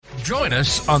Join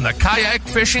us on the Kayak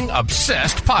Fishing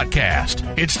Obsessed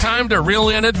podcast. It's time to reel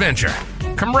in adventure,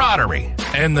 camaraderie,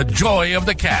 and the joy of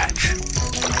the catch.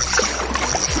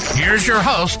 Here's your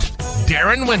host,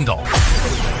 Darren Wendell.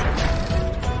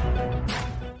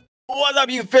 What's up,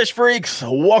 you fish freaks?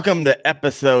 Welcome to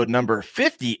episode number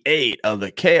 58 of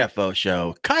the KFO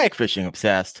show, Kayak Fishing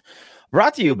Obsessed,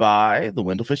 brought to you by the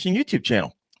Wendell Fishing YouTube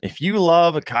channel. If you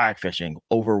love kayak fishing,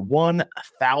 over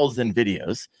 1,000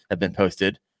 videos have been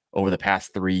posted over the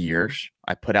past 3 years.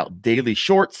 I put out daily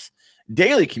shorts,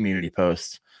 daily community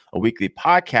posts, a weekly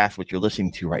podcast, which you're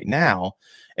listening to right now,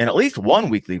 and at least one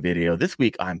weekly video. This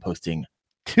week, I'm posting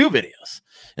 2 videos.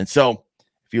 And so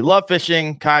if you love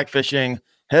fishing, kayak fishing,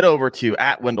 head over to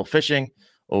 @WendellFishing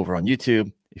over on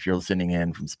YouTube. If you're listening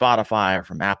in from Spotify or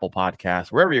from Apple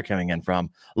Podcasts, wherever you're coming in from,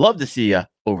 love to see you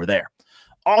over there.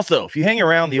 Also, if you hang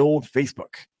around the old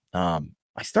Facebook,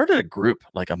 I started a group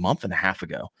like a month and a half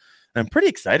ago, and I'm pretty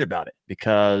excited about it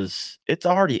because it's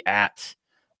already at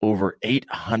over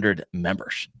 800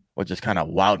 members, which is kind of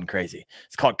wild and crazy.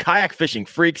 It's called Kayak Fishing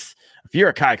Freaks. If you're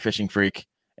a kayak fishing freak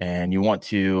and you want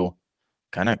to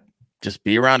kind of just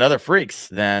be around other freaks,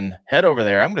 then head over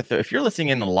there. If you're listening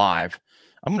in live,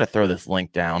 I'm going to throw this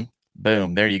link down.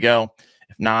 Boom, there you go.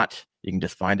 If not, you can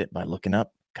just find it by looking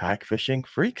up Kayak Fishing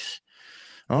Freaks.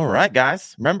 All right,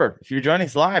 guys. Remember, if you're joining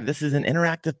us live, this is an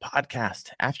interactive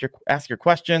podcast. Ask your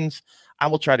questions. I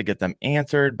will try to get them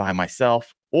answered by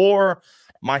myself or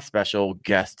my special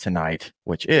guest tonight,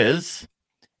 which is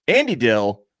Andy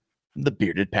Dill, the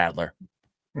Bearded Paddler.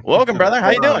 Welcome, brother.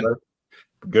 How you doing?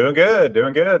 Doing good.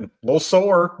 A little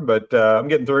sore, but I'm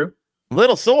getting through. A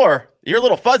little sore? You're a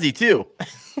little fuzzy, too.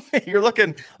 You're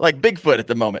looking like Bigfoot at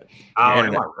the moment. Oh,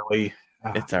 not really.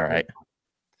 It's all right.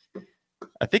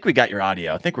 I think we got your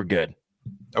audio. I think we're good.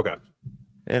 Okay.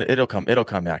 It'll come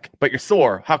back. But you're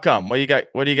sore. How come? What do you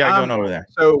got going over there?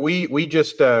 So we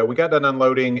got done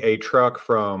unloading a truck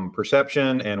from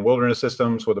Perception and Wilderness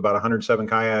Systems with about 107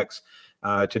 kayaks.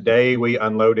 Today we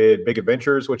unloaded Big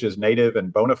Adventures, which is native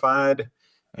and bona fide.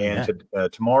 And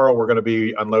tomorrow we're going to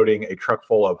be unloading a truck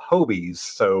full of Hobies.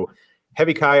 So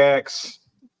heavy kayaks,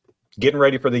 getting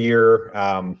ready for the year.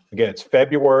 Again, it's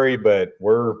February, but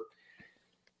we're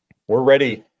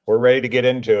ready. We're ready to get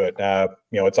into it.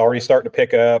 It's already starting to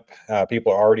pick up.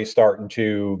 People are already starting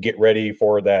to get ready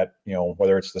for that,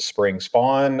 whether it's the spring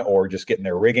spawn or just getting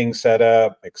their rigging set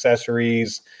up,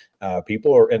 accessories. Some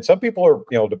people are,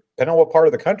 depending on what part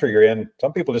of the country you're in,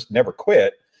 some people just never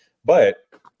quit. But,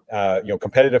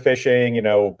 competitive fishing,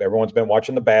 everyone's been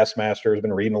watching the Bassmasters,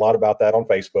 been reading a lot about that on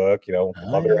Facebook,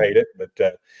 love it or hate it.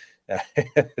 But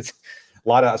it's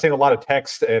I've seen a lot of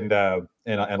text and a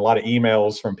lot of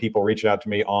emails from people reaching out to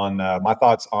me on my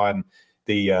thoughts on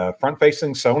the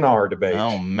front-facing sonar debate.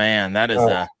 Oh man, that's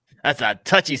a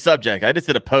touchy subject. I just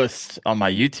did a post on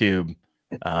my YouTube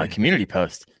community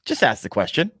post. Just asked the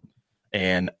question,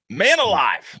 and man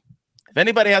alive, if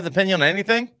anybody has an opinion on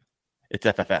anything, it's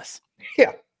FFS.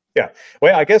 Yeah.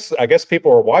 Well, I guess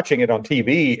people are watching it on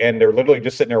TV, and they're literally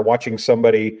just sitting there watching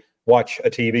somebody watch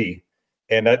a TV,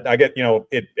 and I get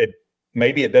it.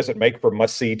 Maybe it doesn't make for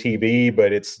must-see TV,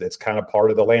 but it's kind of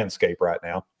part of the landscape right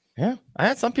now. Yeah, I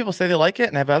had some people say they like it,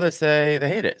 and I have others say they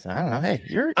hate it. So I don't know. Hey,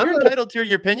 you're entitled to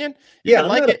your opinion. You can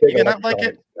like it, you can not like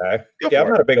it. I'm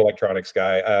not a big electronics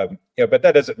guy. But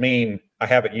that doesn't mean I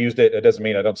haven't used it. It doesn't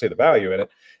mean I don't see the value in it.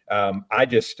 I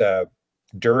just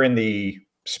during the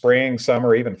spring,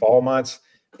 summer, even fall months,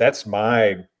 that's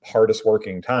my hardest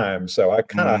working time. So I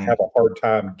kind of have a hard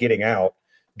time getting out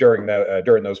during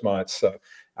those months. So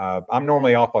I'm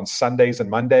normally off on Sundays and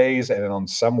Mondays, and then on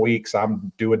some weeks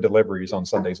I'm doing deliveries on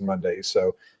Sundays and Mondays.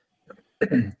 So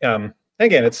again,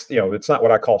 it's not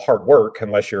what I call hard work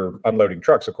unless you're unloading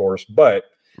trucks, of course, but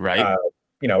right.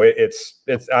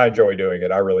 It's I enjoy doing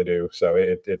it. I really do. So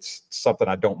it's something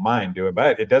I don't mind doing,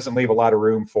 but it doesn't leave a lot of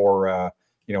room for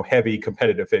heavy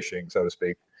competitive fishing, so to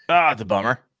speak. It's a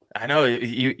bummer. I know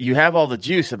you have all the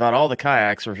juice about all the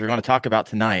kayaks, which we're going to talk about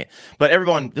tonight. But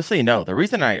everyone, just so you know, the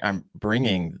reason I'm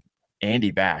bringing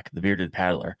Andy back, the Bearded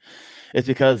Paddler, is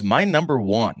because my number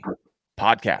one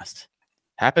podcast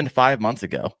happened 5 months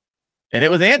ago, and it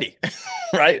was Andy,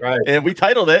 right? And we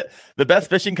titled it "The Best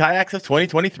Fishing Kayaks of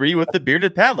 2023" with the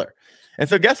Bearded Paddler. And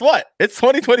so guess what? It's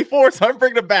 2024, so I'm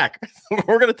bringing it back.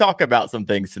 We're going to talk about some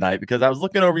things tonight because I was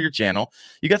looking over your channel.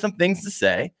 You got some things to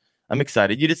say. I'm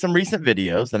excited. You did some recent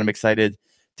videos that I'm excited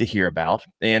to hear about.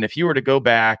 And if you were to go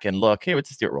back and look, let's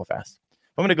just do it real fast.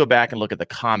 I'm going to go back and look at the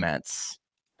comments.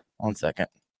 1 second.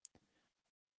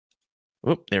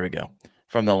 Oop, there we go.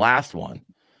 From the last one.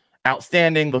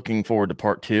 Outstanding. Looking forward to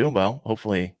part 2. Well,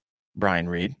 hopefully Brian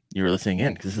Reed, you were listening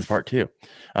in because this is part 2.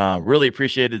 Really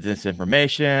appreciated this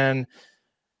information.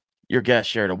 Your guest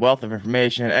shared a wealth of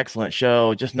information. Excellent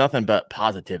show. Just nothing but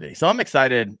positivity. So I'm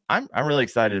excited. I'm really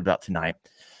excited about tonight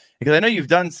because I know you've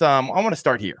done some. I want to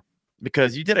start here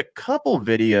because you did a couple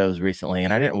videos recently,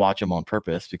 and I didn't watch them on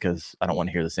purpose because I don't want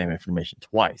to hear the same information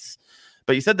twice.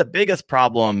 But you said the biggest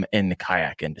problem in the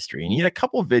kayak industry, and you had a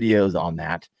couple videos on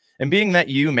that. And being that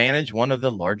you manage one of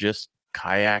the largest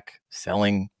kayak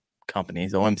selling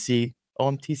companies, OMTC,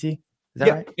 is that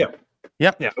right?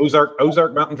 Yeah.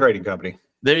 Ozark Mountain Trading Company.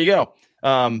 There you go.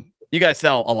 You guys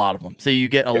sell a lot of them, so you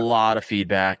get a lot of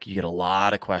feedback. You get a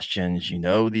lot of questions. You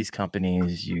know these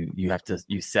companies.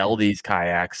 You sell these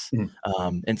kayaks,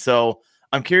 and so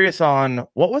I'm curious on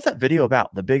what was that video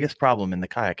about? The biggest problem in the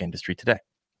kayak industry today.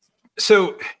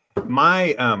 So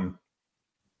mine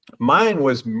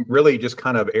was really just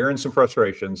kind of airing some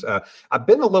frustrations. I've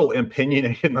been a little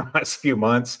opinionated in the last few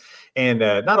months, and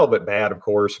not all but bad, of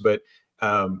course, but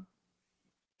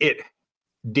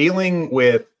dealing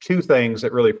with two things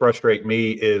that really frustrate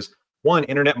me is one,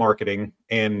 internet marketing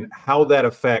and how that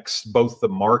affects both the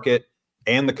market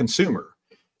and the consumer.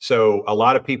 So a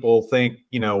lot of people think,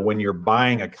 when you're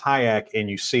buying a kayak and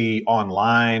you see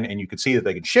online and you can see that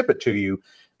they can ship it to you,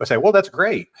 but say, well, that's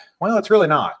great. Well, it's really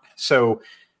not. So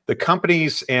the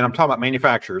companies, and I'm talking about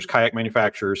manufacturers, kayak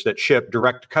manufacturers that ship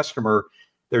direct to customer,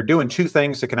 they're doing two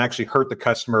things that can actually hurt the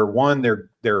customer. One,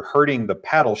 they're hurting the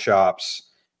paddle shops.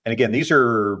 And again, these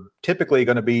are typically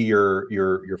going to be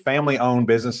your family-owned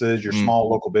businesses, your small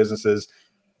local businesses.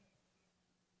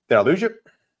 Did I lose you?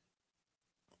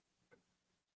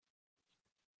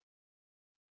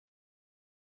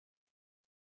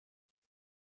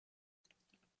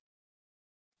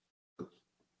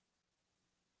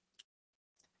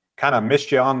 Kind of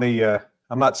missed you on the,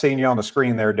 I'm not seeing you on the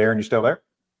screen there, Darren. You still there?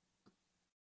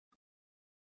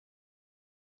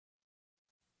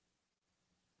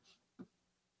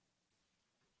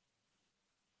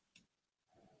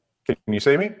 Can you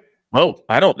see me? Oh,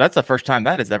 that's the first time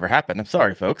that has ever happened. I'm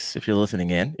sorry, folks, if you're listening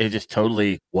in. It just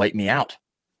totally wiped me out.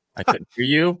 I couldn't hear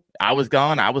you. I was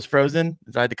gone. I was frozen.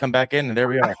 I had to come back in, and there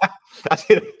we are.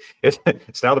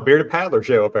 It's now the Bearded Paddler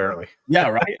show, apparently. Yeah,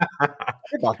 right. Sorry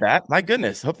about that. My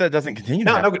goodness. Hope that doesn't continue.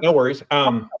 No worries.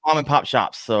 Mom and pop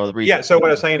shops. So so what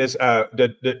I was saying is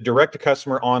the direct to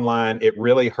customer online, it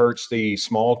really hurts the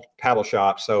small paddle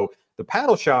shops. So the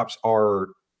paddle shops are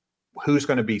who's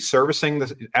going to be servicing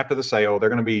this after the sale. They're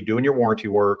going to be doing your warranty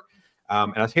work.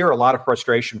 And I hear a lot of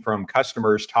frustration from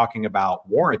customers talking about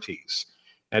warranties.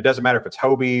 And it doesn't matter if it's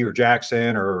Hobie or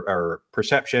Jackson or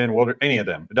Perception, well, any of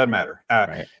them. It doesn't matter.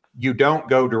 Right. You don't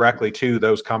go directly to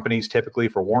those companies typically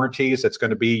for warranties. It's going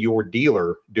to be your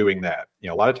dealer doing that.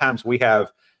 A lot of times we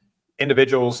have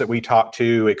individuals that we talk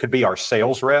to. It could be our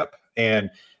sales rep, and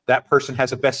that person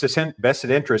has a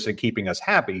vested interest in keeping us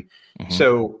happy. Mm-hmm.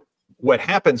 So what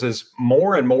happens is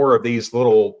more and more of these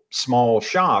little small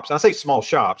shops, I say small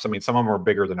shops, I mean, some of them are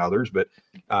bigger than others, but,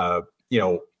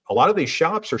 a lot of these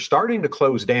shops are starting to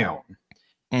close down,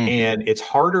 and it's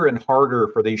harder and harder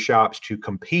for these shops to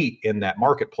compete in that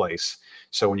marketplace.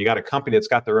 So when you got a company that's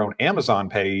got their own Amazon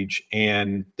page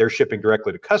and they're shipping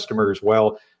directly to customers,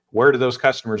 well, where do those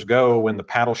customers go when the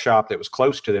paddle shop that was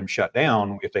close to them shut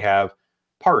down if they have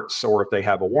parts or if they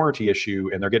have a warranty issue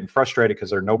and they're getting frustrated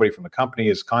because there's nobody from the company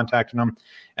is contacting them?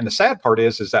 And the sad part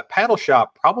is that paddle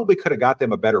shop probably could have got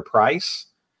them a better price.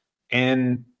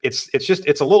 And it's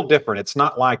a little different. It's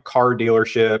not like car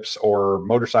dealerships or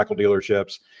motorcycle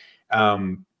dealerships.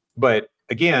 But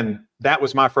again, that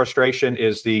was my frustration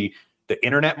is the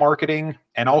internet marketing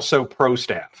and also pro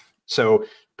staff. So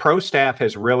pro staff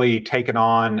has really taken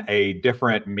on a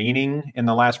different meaning in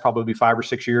the last probably 5 or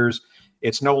 6 years.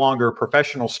 It's no longer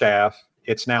professional staff.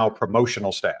 It's now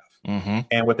promotional staff. Mm-hmm.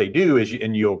 And what they do is,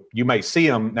 you may see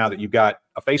them now that you've got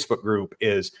a Facebook group,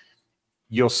 is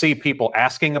you'll see people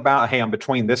asking about, hey, I'm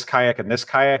between this kayak and this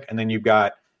kayak. And then you've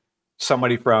got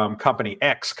somebody from company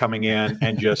X coming in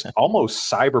and just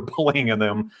almost cyberbullying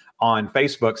them on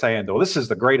Facebook saying, well, this is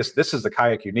the greatest. This is the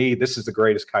kayak you need. This is the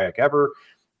greatest kayak ever.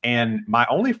 And my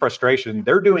only frustration,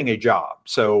 they're doing a job.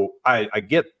 So I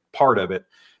get part of it,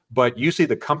 but you see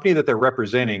the company that they're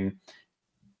representing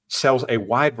sells a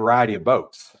wide variety of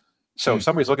boats. So if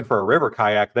somebody's looking for a river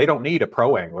kayak, they don't need a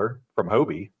pro angler from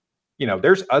Hobie.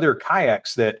 There's other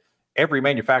kayaks that every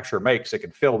manufacturer makes that can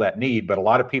fill that need, but a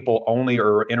lot of people only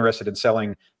are interested in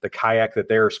selling the kayak that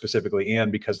they're specifically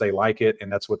in because they like it,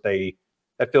 and that's what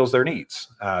that fills their needs.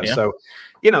 So,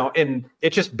 and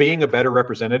it's just being a better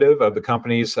representative of the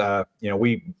companies.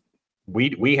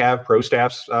 We have pro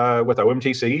staffs with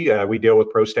OMTC. We deal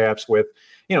with pro staffs with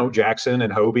Jackson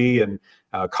and Hobie, and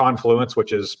Confluence,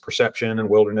 which is perception and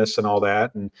wilderness and all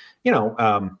that. And,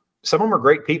 some of them are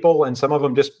great people and some of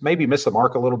them just maybe miss the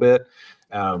mark a little bit.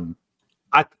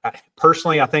 I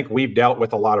personally, I think we've dealt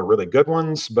with a lot of really good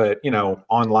ones, but,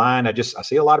 online, I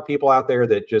see a lot of people out there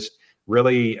that just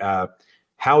really,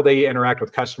 how they interact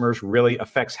with customers really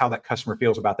affects how that customer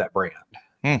feels about that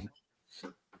brand.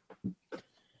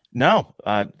 No.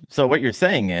 So what you're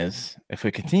saying is if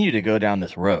we continue to go down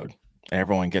this road and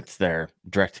everyone gets their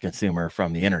direct to consumer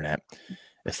from the internet,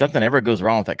 if something ever goes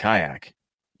wrong with that kayak,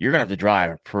 you're going to have to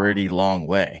drive a pretty long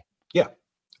way. Yeah.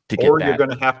 To get or that. You're going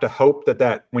to have to hope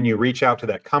that when you reach out to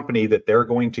that company, that they're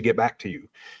going to get back to you.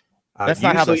 That's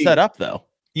not how they're set up though.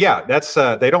 Yeah. That's,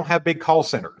 they don't have big call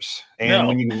centers. And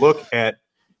when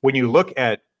you look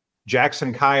at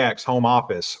Jackson Kayaks home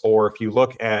office, or if you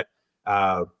look at,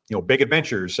 Big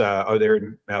Adventures, they're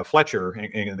in Fletcher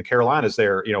in the Carolinas,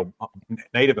 they're,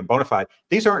 native and bona fide.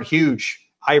 These aren't huge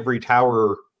ivory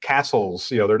tower castles.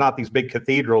 They're not these big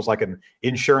cathedrals like an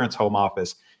insurance home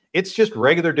office. It's just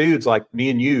regular dudes like me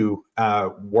and you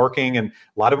working, and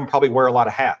a lot of them probably wear a lot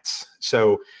of hats.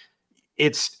 So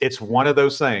it's one of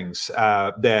those things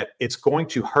that it's going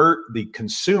to hurt the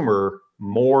consumer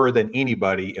more than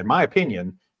anybody, in my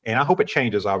opinion. And I hope it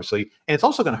changes, obviously. And it's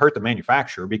also going to hurt the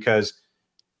manufacturer because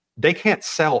they can't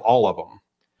sell all of them.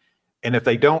 And if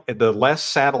they don't, the less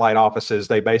satellite offices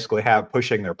they basically have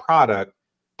pushing their product,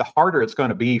 the harder it's going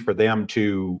to be for them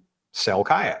to sell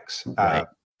kayaks. Right.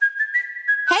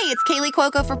 Hey, it's Kaylee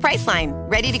Cuoco for Priceline.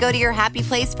 Ready to go to your happy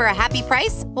place for a happy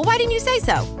price? Well, why didn't you say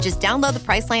so? Just download the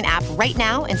Priceline app right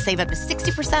now and save up to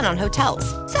 60% on hotels.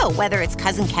 So whether it's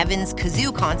Cousin Kevin's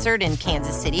Kazoo Concert in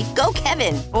Kansas City, go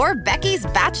Kevin, or Becky's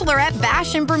Bachelorette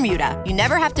Bash in Bermuda, you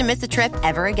never have to miss a trip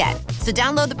ever again. So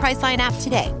download the Priceline app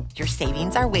today. Your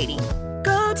savings are waiting.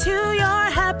 Go to your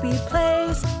happy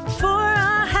place for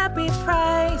a happy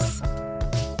price.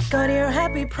 Go to your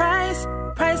happy price,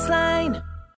 Priceline.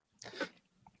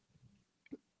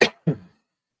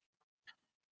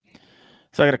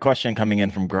 So I got a question coming in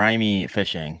from Grimy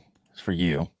Fishing. It's for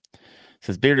you. It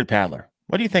says, Bearded Paddler,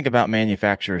 what do you think about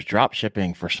manufacturers drop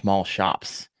shipping for small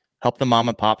shops? Help the mom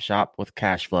and pop shop with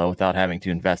cash flow without having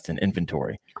to invest in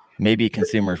inventory. Maybe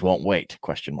consumers won't wait, ?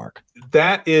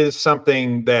 That is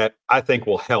something that I think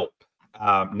will help.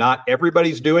 Not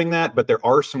everybody's doing that, but there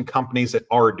are some companies that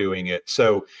are doing it.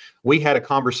 So we had a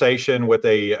conversation with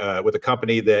a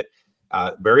company that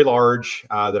very large,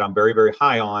 that I'm very, very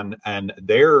high on, and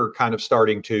they're kind of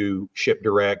starting to ship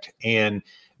direct, and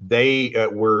they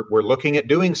we're looking at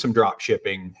doing some drop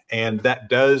shipping, and that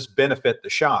does benefit the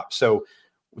shop. So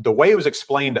the way it was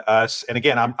explained to us, and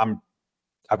again,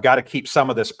 I've got to keep some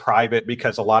of this private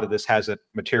because a lot of this hasn't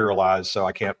materialized, so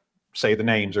I can't say the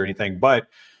names or anything, but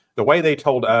the way they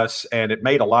told us, and it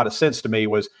made a lot of sense to me,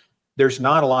 was there's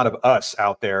not a lot of us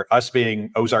out there, us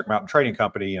being Ozark Mountain Trading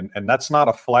Company. And that's not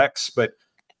a flex, but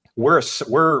we're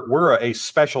a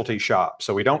specialty shop.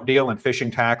 So we don't deal in fishing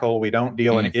tackle. We don't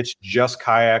deal in, it's just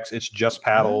kayaks. It's just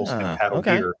paddles and paddle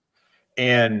gear.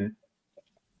 And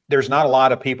there's not a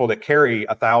lot of people that carry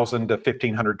 1,000 to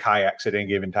 1,500 kayaks at any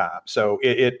given time. So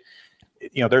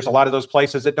there's a lot of those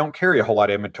places that don't carry a whole lot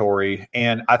of inventory.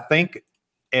 And I think,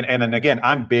 and again,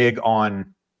 I'm big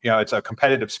on, it's a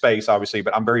competitive space, obviously,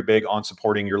 but I'm very big on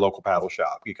supporting your local paddle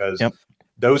shop because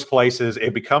those places,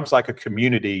 it becomes like a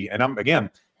community. And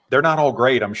they're not all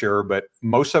great, I'm sure, but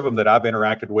most of them that I've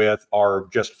interacted with are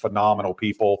just phenomenal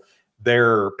people.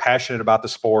 They're passionate about the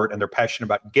sport and they're passionate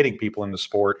about getting people in the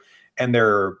sport. And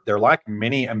they're like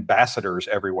mini ambassadors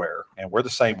everywhere. And we're the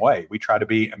same way. We try to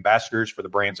be ambassadors for the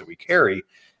brands that we carry.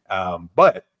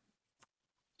 But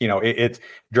it's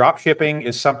drop shipping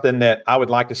is something that I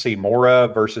would like to see more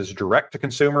of versus direct to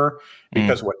consumer,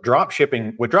 because what drop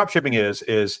shipping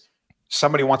is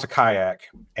somebody wants a kayak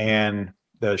and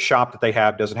the shop that they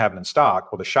have doesn't have it in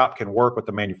stock. Well, the shop can work with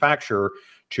the manufacturer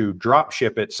to drop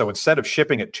ship it. So instead of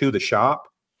shipping it to the shop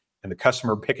and the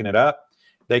customer picking it up,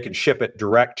 they can ship it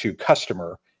direct to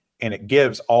customer, and it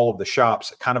gives all of the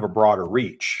shops kind of a broader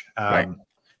reach. Right.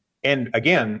 And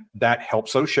again, that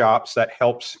helps those shops. That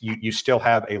helps you still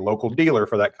have a local dealer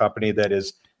for that company that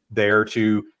is there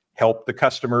to help the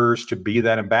customers, to be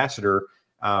that ambassador.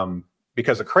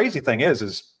 Because the crazy thing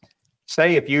is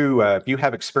say if you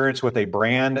have experience with a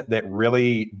brand that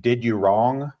really did you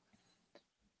wrong,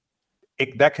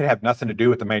 that could have nothing to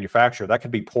do with the manufacturer. That could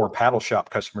be poor paddle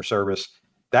shop customer service.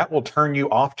 That will turn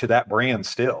you off to that brand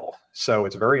still. So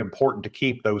it's very important to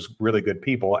keep those really good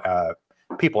people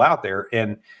out there.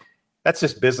 And that's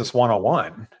just business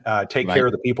 101. Take care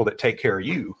of the people that take care of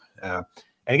you. And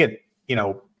again,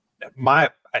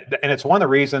 And it's one of the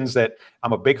reasons that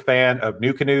I'm a big fan of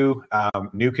New Canoe.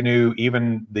 New Canoe,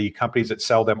 even the companies that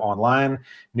sell them online,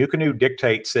 New Canoe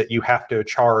dictates that you have to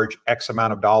charge X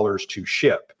amount of dollars to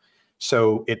ship.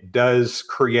 So it does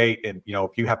create, and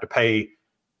if you have to pay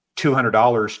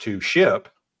 $200 to ship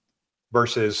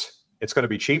versus it's going to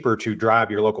be cheaper to drive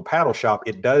your local paddle shop,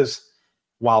 it does.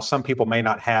 While some people may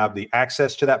not have the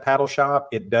access to that paddle shop,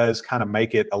 it does kind of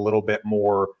make it a little bit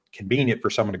more convenient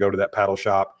for someone to go to that paddle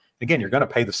shop. Again, you're going to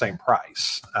pay the same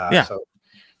price. Yeah. So.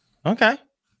 Okay.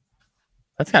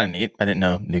 That's kind of neat. I didn't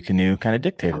know New Canoe kind of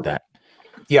dictated that.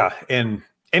 Yeah. And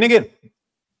again,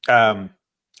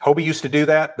 Hobie used to do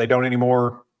that. They don't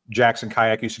anymore. Jackson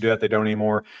Kayak used to do that. They don't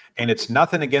anymore. And it's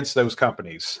nothing against those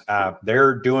companies.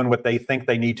 They're doing what they think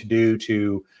they need to do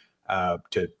to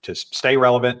stay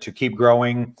relevant, to keep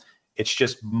growing. It's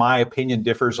just my opinion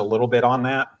differs a little bit on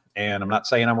that. And I'm not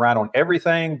saying I'm right on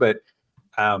everything, but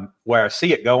where I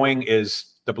see it going is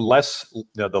the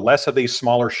less of these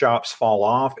smaller shops fall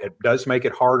off, it does make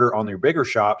it harder on their bigger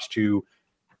shops to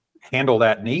handle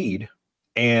that need.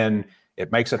 And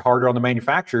it makes it harder on the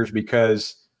manufacturers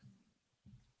because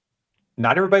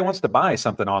not everybody wants to buy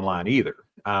something online either.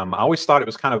 I always thought it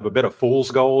was kind of a bit of fool's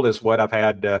gold, is what I've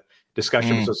had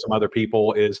discussions with some other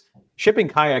people, is shipping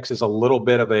kayaks is a little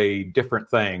bit of a different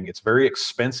thing. It's very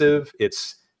expensive.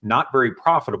 It's not very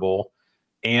profitable,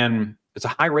 and it's a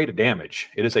high rate of damage.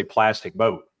 It is a plastic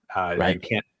boat. Right.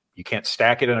 You can't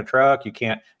stack it in a truck.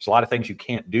 There's a lot of things you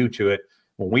can't do to it.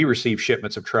 When we receive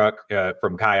shipments of truck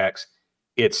from kayaks,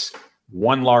 it's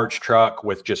one large truck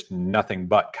with just nothing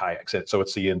but kayaks. So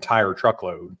it's the entire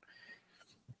truckload.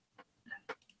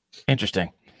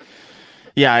 Interesting.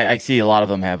 Yeah, I see a lot of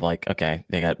them have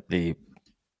they got the,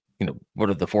 what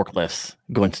are the forklifts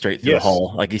going straight through the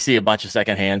hull? Like you see a bunch of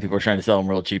secondhand, people are trying to sell them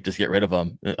real cheap, just get rid of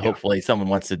them. Yeah. Hopefully someone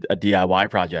wants a DIY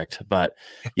project, but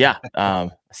yeah, I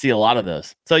see a lot of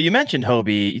those. So you mentioned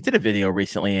Hobie. You did a video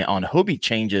recently on Hobie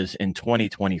changes in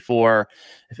 2024.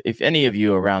 If any of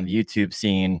you around the YouTube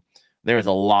scene, there's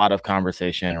a lot of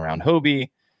conversation around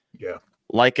Hobie. Yeah.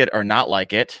 Like it or not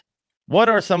like it. What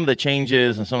are some of the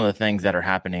changes and some of the things that are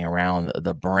happening around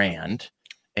the brand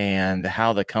and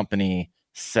how the company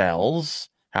sells,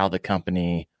 how the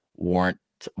company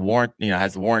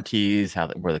has warranties,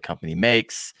 where the company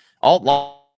makes all?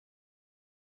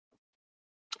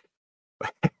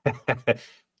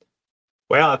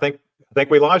 Well, I think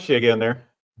we lost you again there.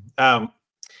 Can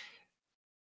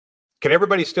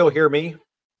everybody still hear me?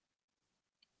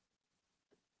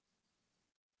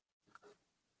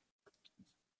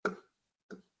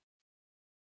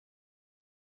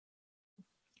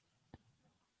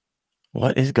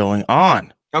 What is going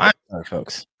on? Okay. I'm sorry,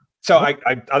 folks. So I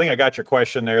think I got your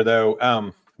question there,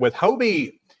 though. With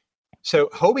Hobie, so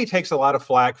Hobie takes a lot of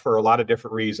flack for a lot of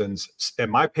different reasons. In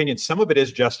my opinion, some of it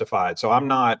is justified. So I'm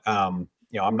not, I'm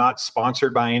not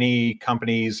sponsored by any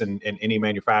companies and any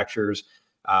manufacturers.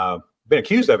 Been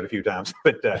accused of it a few times,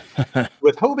 but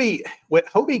with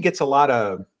Hobie gets a lot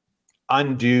of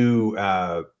undue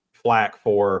flack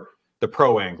for the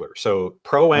Pro Angler. So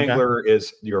Pro Angler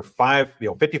is your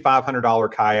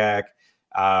 $5,500 kayak,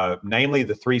 namely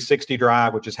the 360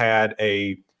 drive, which has had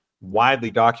a widely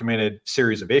documented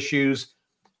series of issues.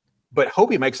 But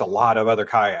Hobie makes a lot of other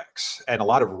kayaks and a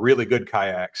lot of really good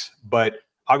kayaks. But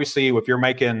obviously, if you're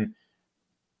making,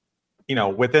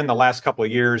 within the last couple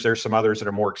of years, there's some others that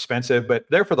are more expensive. But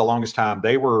there for the longest time,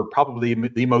 they were probably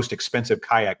the most expensive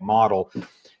kayak model.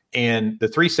 And the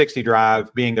 360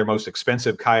 drive, being their most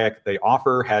expensive kayak they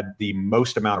offer, had the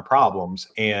most amount of problems.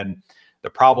 And the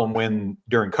problem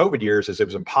during COVID years is it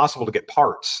was impossible to get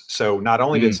parts. So not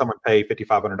only did someone pay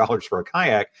 $5,500 for a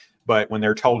kayak, but when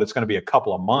they're told it's going to be a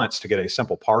couple of months to get a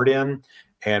simple part in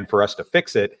and for us to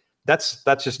fix it, that's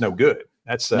just no good.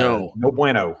 That's no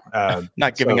bueno.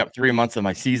 Not giving up 3 months of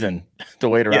my season to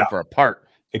wait around for a part.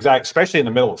 Exactly, especially in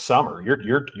the middle of summer.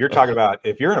 You're talking about,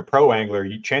 if you're in a pro angler,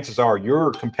 chances are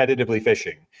you're competitively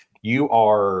fishing. You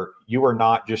are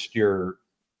not just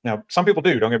some people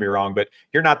do, don't get me wrong, but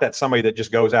you're not that somebody that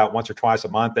just goes out once or twice a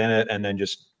month in it and then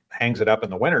just hangs it up in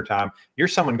the wintertime. You're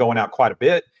someone going out quite a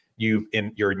bit.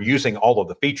 You're using all of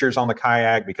the features on the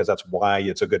kayak because that's why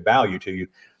it's a good value to you.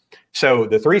 So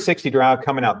the 360 drive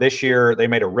coming out this year, they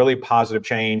made a really positive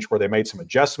change where they made some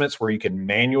adjustments where you can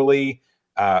manually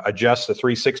adjust the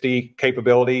 360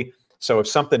 capability. So if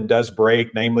something does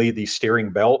break, namely the steering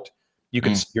belt,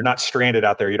 you're not stranded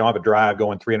out there. You don't have a drive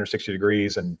going 360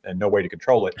 degrees and no way to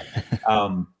control it.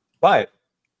 But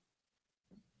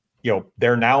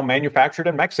they're now manufactured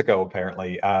in Mexico.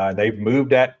 Apparently, they moved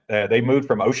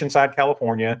from Oceanside,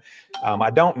 California.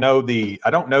 I don't know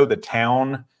the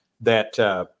town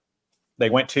that they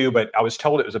went to, but I was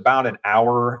told it was about an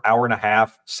hour and a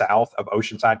half south of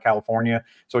Oceanside, California.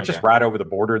 So it's just right over the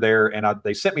border there. And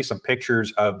they sent me some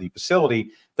pictures of the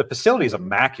facility. The facility is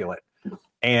immaculate.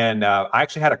 And I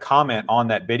actually had a comment on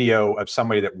that video of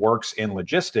somebody that works in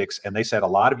logistics. And they said a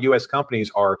lot of U.S.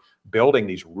 companies are building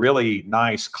these really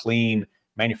nice, clean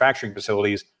manufacturing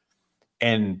facilities.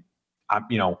 And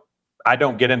I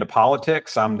don't get into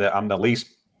politics. I'm the least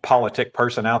politic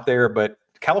person out there, but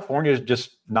California is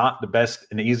just not the best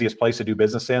and the easiest place to do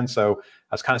business in. So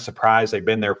I was kind of surprised they've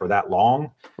been there for that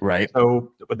long. Right.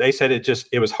 So, but they said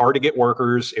it was hard to get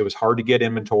workers. It was hard to get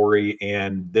inventory.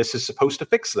 And this is supposed to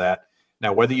fix that.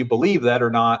 Now, whether you believe that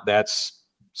or not, that's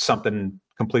something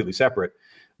completely separate.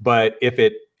 But if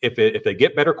they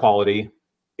get better quality,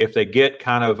 if they get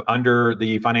kind of under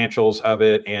the financials of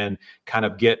it and kind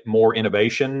of get more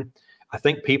innovation, I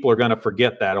think people are going to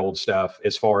forget that old stuff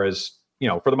as far as,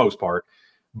 for the most part.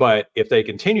 But if they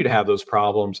continue to have those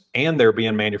problems and they're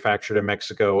being manufactured in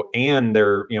Mexico and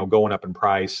they're, going up in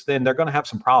price, then they're going to have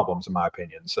some problems, in my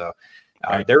opinion. So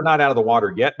they're not out of the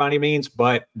water yet by any means,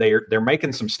 but they're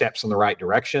making some steps in the right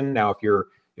direction. Now, if you're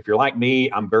like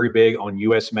me, I'm very big on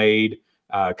U.S. made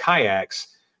kayaks.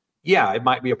 Yeah, it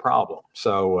might be a problem.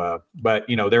 So, but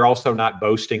they're also not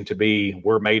boasting to be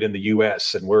we're made in the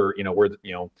U.S. and we're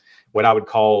what I would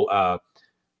call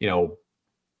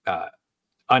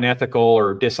unethical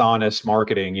or dishonest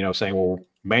marketing. Saying well,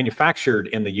 manufactured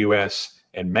in the U.S.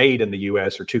 and made in the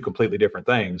U.S. are two completely different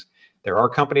things. There are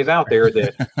companies out there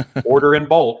that order in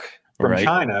bulk from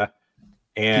China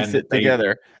and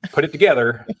put it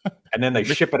together, and then they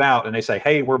ship it out and they say,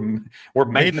 "Hey, we're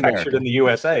manufactured in the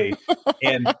USA."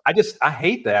 And I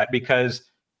hate that because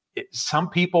some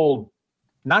people,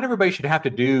 not everybody should have to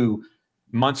do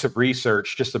months of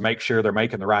research just to make sure they're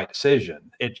making the right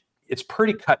decision. It's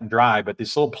pretty cut and dry, but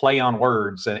this little play on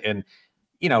words and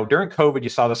during COVID, you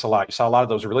saw this a lot. You saw a lot of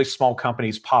those really small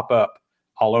companies pop up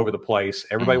all over the place.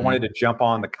 Everybody wanted to jump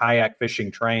on the kayak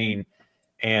fishing train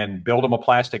and build them a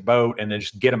plastic boat and then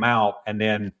just get them out. And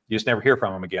then you just never hear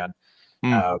from them again.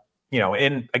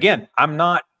 And again, I'm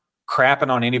not crapping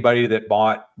on anybody that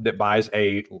buys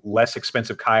a less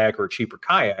expensive kayak or a cheaper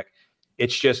kayak.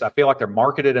 It's just, I feel like they're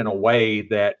marketed in a way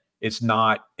that it's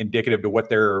not indicative to what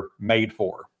they're made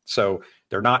for. So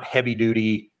they're not heavy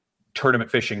duty tournament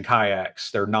fishing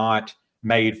kayaks. They're not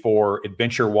made for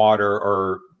adventure water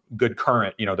or good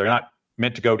current. They're not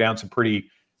meant to go down some pretty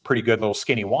good little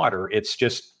skinny water. It's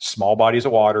just small bodies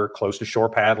of water close to shore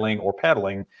paddling or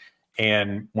pedaling.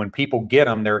 And when people get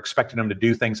them, they're expecting them to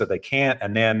do things that they can't.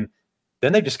 And then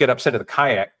they just get upset at the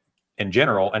kayak in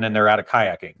general. And then they're out of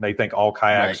kayaking. They think all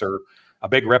kayaks are a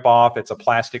big ripoff. It's a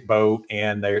plastic boat.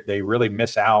 And they really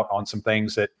miss out on some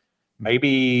things that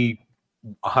maybe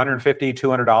 $150,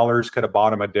 $200 could have bought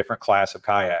them a different class of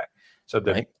kayak. So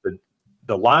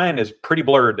the line is pretty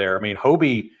blurred there. I mean,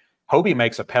 Hobie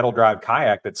makes a pedal drive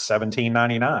kayak that's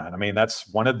 $17.99. I mean, that's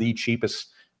one of the cheapest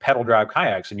pedal drive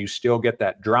kayaks, and you still get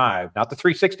that drive, not the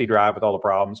 360 drive with all the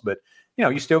problems, but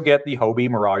you still get the Hobie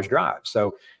Mirage drive.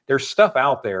 So there's stuff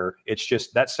out there. It's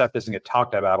just that stuff doesn't get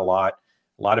talked about a lot.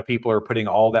 A lot of people are putting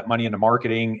all that money into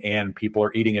marketing, and people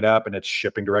are eating it up, and it's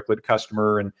shipping directly to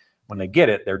customer. And when they get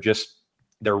it,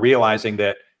 they're realizing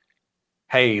that,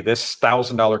 hey, this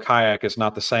 $1,000 kayak is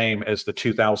not the same as the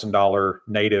 $2,000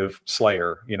 native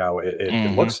Slayer.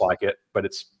 It looks like it, but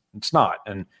it's not.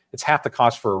 And it's half the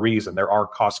cost for a reason. There are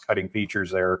cost cutting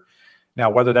features there. Now,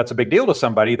 whether that's a big deal to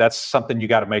somebody, that's something you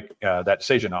got to make that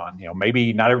decision on.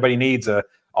 Maybe not everybody needs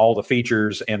all the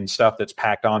features and stuff that's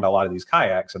packed onto a lot of these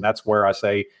kayaks. And that's where I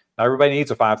say, not everybody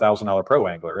needs a $5,000 pro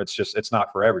angler. It's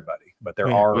not for everybody, but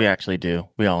we actually do.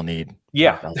 We all need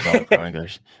 $5,000 pro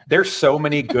anglers. There's so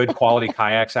many good quality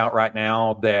kayaks out right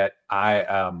now that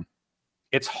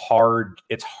it's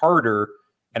harder.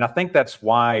 And I think that's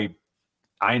why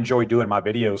I enjoy doing my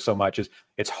videos so much is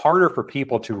it's harder for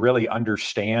people to really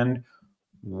understand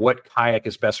what kayak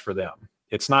is best for them.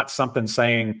 It's not something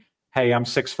saying, hey, I'm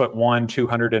 6'1",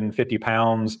 250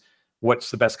 pounds.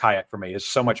 What's the best kayak for me? There's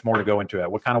so much more to go into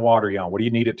it. What kind of water are you on? What do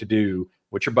you need it to do?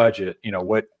 What's your budget?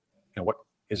 What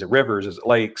is it? Rivers? Is it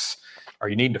lakes? Are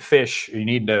you needing to fish? Are you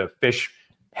need to fish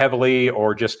heavily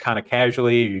or just kind of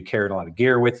casually? Are you carrying a lot of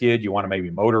gear with you? Do you want to maybe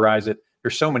motorize it?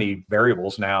 There's so many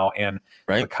variables now, and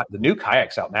the new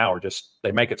kayaks out now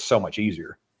they make it so much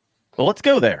easier. Well, let's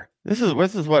go there. This is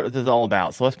what this is all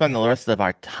about. So let's spend the rest of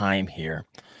our time here.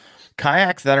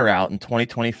 Kayaks that are out in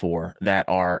 2024 that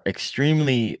are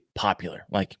extremely popular,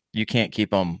 like you can't keep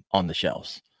them on the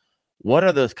shelves. What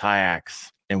are those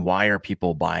kayaks and why are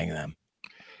people buying them?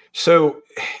 So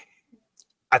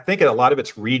I think a lot of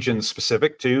it's region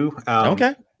specific too.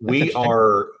 We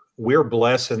we're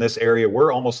blessed in this area.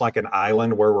 We're almost like an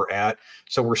island where we're at.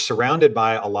 So we're surrounded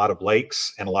by a lot of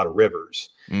lakes and a lot of rivers.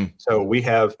 So we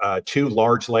have 2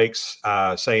 large lakes,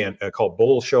 called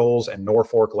Bull Shoals and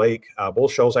Norfolk Lake. Bull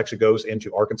Shoals actually goes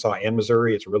into Arkansas and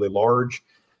Missouri. It's really large.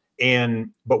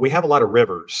 But we have a lot of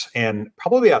rivers, and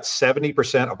probably about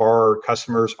 70% of our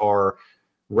customers are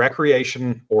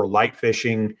recreation or light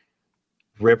fishing,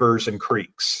 rivers and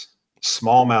creeks,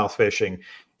 smallmouth fishing.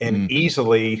 And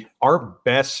easily our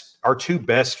 2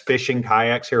 best fishing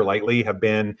kayaks here lately have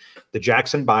been the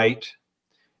Jackson Bite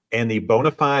and the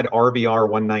Bonafide RVR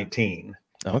 119.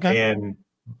 Okay. And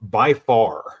by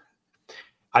far,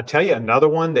 I tell you, another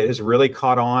one that has really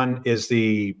caught on is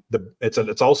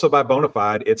it's also by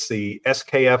Bonafide. It's the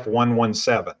SKF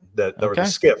 117, the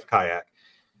skiff kayak.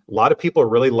 A lot of people are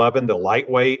really loving the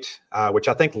lightweight, which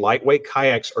I think lightweight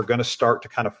kayaks are going to start to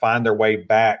kind of find their way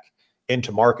back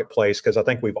into marketplace, because I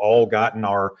think we've all gotten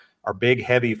our big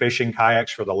heavy fishing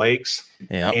kayaks for the lakes.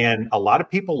 Yep. And a lot of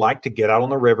people like to get out on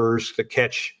the rivers to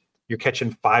catch. You're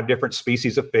catching 5 different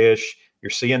species of fish. You're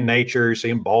seeing nature, you're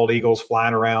seeing bald eagles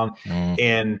flying around.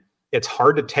 And it's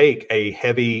hard to take a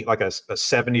heavy, like a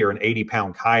 70 or an 80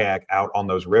 pound kayak out on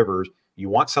those rivers. You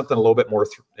want something a little bit more,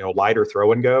 lighter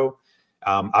throw and go.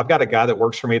 I've got a guy that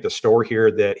works for me at the store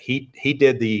here that he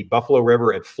did the Buffalo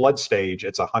River at flood stage.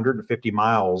 It's 150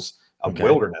 miles of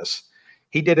wilderness.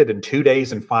 He did it in 2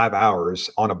 days and 5 hours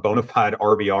on a Bonafide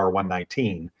RVR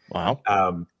 119. Wow.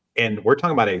 And we're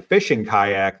talking about a fishing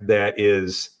kayak that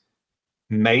is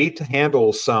made to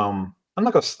handle some, I'm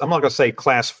not gonna say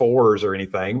class 4s or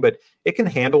anything, but it can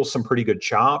handle some pretty good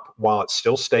chop while it's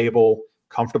still stable,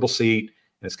 comfortable seat,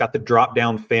 and it's got the drop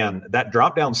down fin. That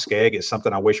drop down skeg is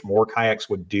something I wish more kayaks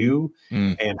would do,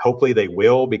 and hopefully they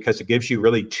will, because it gives you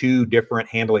really 2 different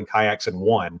handling kayaks in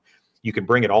one. You can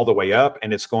bring it all the way up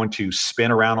and it's going to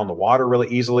spin around on the water really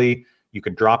easily. You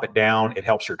can drop it down. It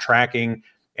helps your tracking.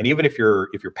 And even if you're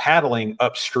paddling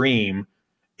upstream,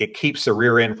 it keeps the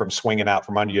rear end from swinging out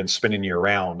from under you and spinning you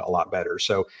around a lot better.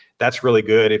 So that's really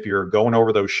good if you're going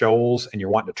over those shoals and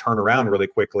you're wanting to turn around really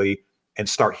quickly and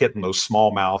start hitting those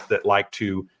smallmouth that like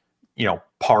to,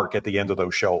 park at the end of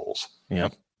those shoals.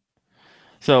 Yep.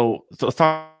 So let's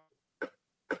talk.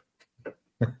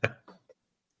 I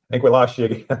think we lost you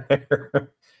again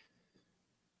there.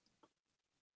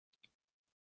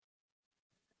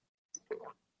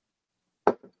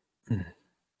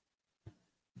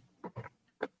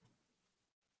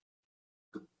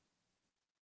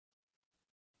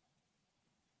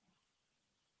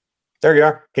 There you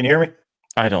are. Can you hear me?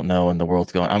 I don't know when the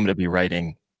world's going. I'm going to be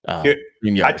writing. I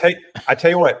tell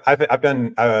you what, I've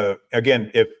done, again,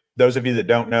 if those of you that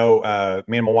don't know,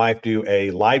 me and my wife do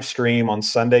a live stream on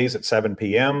Sundays at 7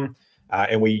 p.m.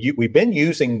 And we've been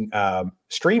using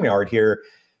StreamYard here.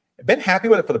 I've been happy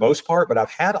with it for the most part, but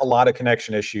I've had a lot of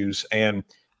connection issues, and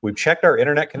we've checked our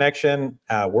internet connection.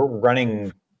 We're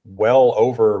running well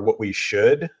over what we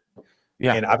should.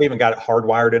 Yeah. And I've even got it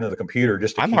hardwired into the computer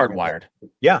just to I'm hardwired.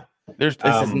 Yeah. This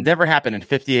has never happened in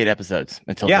 58 episodes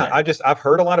until today. I've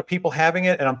heard a lot of people having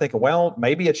it, and I'm thinking, well,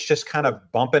 maybe it's just kind of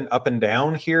bumping up and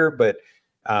down here. But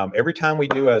every time we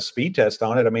do a speed test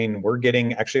on it, I mean, we're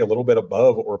getting actually a little bit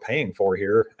above what we're paying for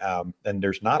here. And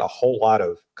there's not a whole lot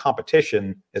of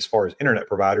competition as far as internet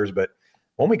providers, but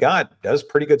one we got does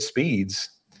pretty good speeds.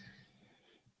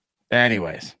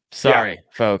 Anyways, sorry,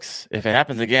 folks. If it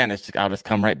happens again, I'll just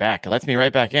come right back. It lets me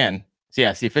right back in.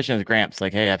 So see, Fishing with Gramps,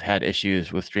 like, hey, I've had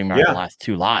issues with StreamYard the last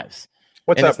 2 lives.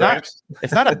 What's up, Gramps?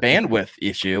 It's not a bandwidth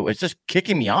issue. It's just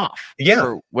kicking me off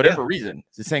for whatever reason.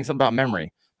 It's saying something about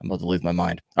memory. I'm about to lose my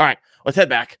mind. All right, let's head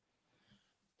back.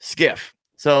 Skiff.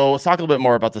 So let's talk a little bit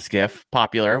more about the Skiff.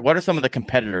 Popular. What are some of the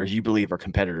competitors you believe are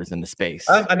competitors in the space?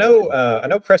 I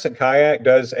know Crescent Kayak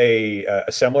does a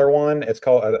similar one. It's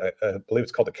called, I believe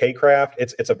it's called the K-Craft.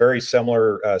 It's a very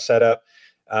similar setup.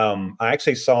 I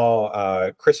actually saw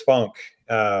Chris Funk,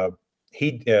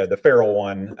 the feral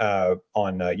one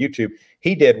on YouTube.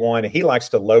 He did one, and he likes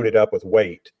to load it up with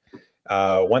weight.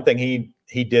 One thing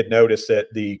he did notice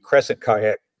that the Crescent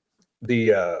Kayak,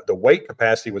 the weight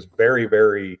capacity was very,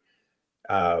 very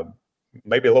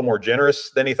maybe a little more generous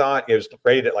than he thought. It was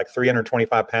rated at like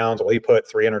 325 pounds. Well, he put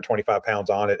 325 pounds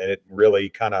on it, and it really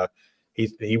kind of, he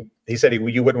said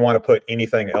you wouldn't want to put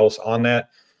anything else on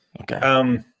that. Okay.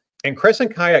 And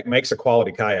Crescent Kayak makes a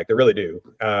quality kayak. They really do.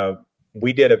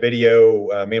 We did a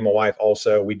video, me and my wife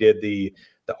also, we did the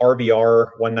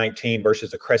RVR 119 versus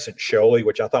the Crescent Shoaly,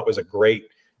 which I thought was a great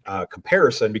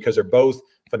comparison because they're both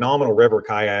phenomenal river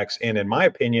kayaks. And in my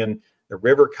opinion, the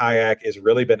river kayak has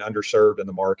really been underserved in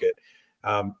the market.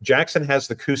 Jackson has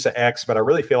the Coosa X, but I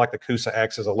really feel like the Coosa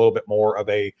X is a little bit more of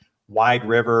a wide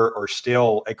river or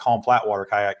still a calm flat water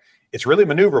kayak. It's really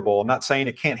maneuverable. I'm not saying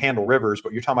it can't handle rivers,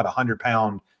 but you're talking about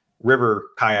 100-pound river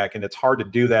kayak, and it's hard to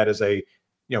do that as a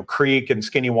creek and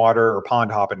skinny water or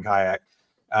pond hopping kayak.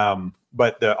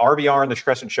 But the RVR and the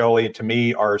Crescent Shoaly, to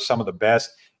me, are some of the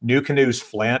best. New Canoes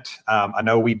Flint. I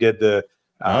know we did the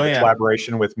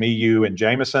collaboration with me, you, and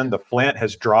Jameson. The Flint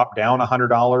has dropped down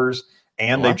 $100,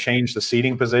 and they've changed the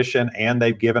seating position, and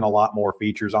they've given a lot more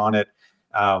features on it.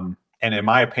 And in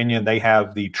my opinion, they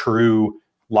have the true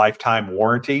lifetime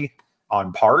warranty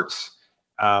on parts.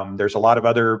 There's a lot of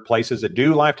other places that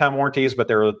do lifetime warranties, but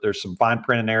there's some fine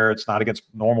print in there. It's not against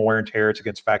normal wear and tear. It's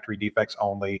against factory defects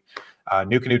only.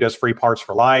 New Canoe does free parts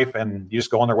for life, and you just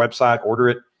go on their website, order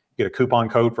it, get a coupon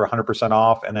code for 100%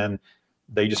 off, and then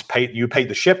they just you pay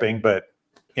the shipping, but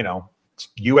it's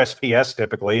USPS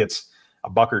typically. It's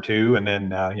 $1 or $2, and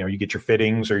then you get your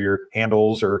fittings or your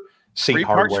handles or seat free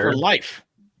hardware. Parts for life.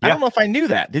 I don't know if I knew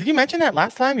that. Did you mention that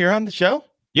last time you were on the show?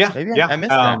 Yeah, I missed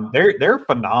that. They're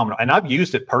phenomenal, and I've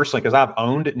used it personally because I've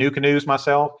owned New Canoes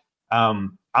myself.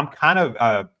 I've kind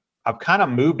of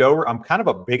moved over. I'm kind of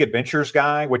a big adventures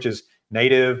guy, which is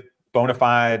Native,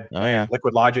 Bonafide,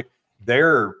 Liquid Logic.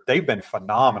 They've been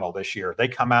phenomenal this year. They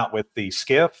come out with the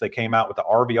Skiff. They came out with the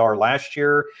RVR last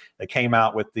year. They came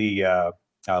out with the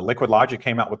Liquid Logic.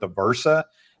 Came out with the Versa.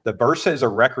 The Versa is a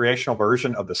recreational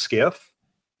version of the Skiff,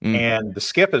 and the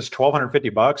Skiff is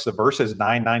 $1,250. The Versa is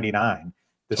 $999.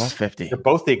 They're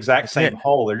both the exact same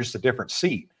hull. They're just a different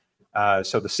seat.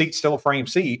 So the seat's still a frame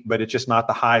seat, but it's just not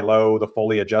the high-low, the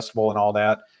fully adjustable and all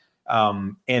that.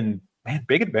 And man,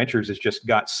 Big Adventures has just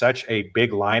got such a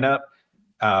big lineup.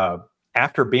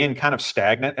 After being kind of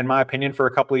stagnant, in my opinion, for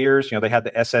a couple of years, they had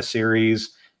the SS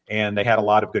series and they had a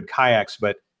lot of good kayaks,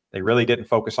 but they really didn't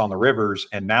focus on the rivers.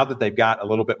 And now that they've got a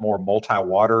little bit more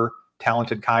multi-water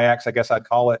talented kayaks, I guess I'd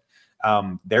call it,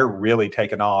 they're really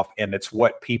taken off, and it's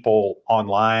what people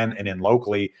online and in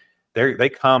locally, they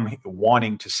come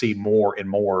wanting to see more and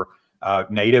more.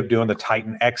 Native doing the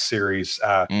Titan X series,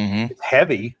 it's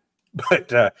heavy,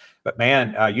 but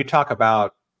man, you talk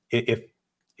about if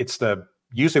it's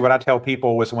usually what I tell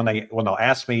people was when they'll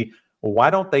ask me, well, why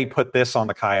don't they put this on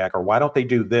the kayak or why don't they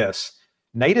do this?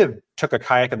 Native took a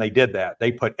kayak and they did that.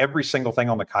 They put every single thing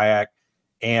on the kayak,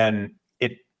 and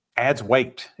it adds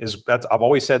weight. I've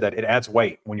always said that it adds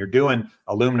weight when you're doing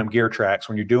aluminum gear tracks,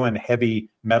 when you're doing heavy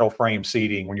metal frame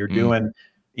seating, when you're doing,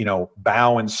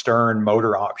 bow and stern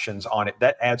motor options on it,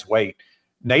 that adds weight.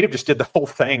 Native just did the whole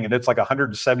thing, and it's like a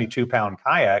 172-pound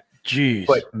kayak. Jeez.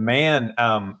 But man,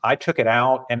 I took it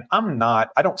out, and I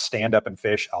don't stand up and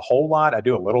fish a whole lot. I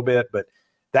do a little bit, but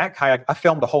that kayak, I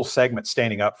filmed the whole segment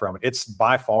standing up from it. It's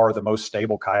by far the most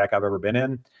stable kayak I've ever been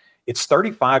in. It's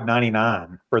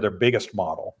 $35.99 for their biggest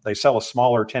model. They sell a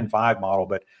smaller 10.5 model,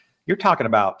 but you're talking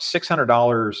about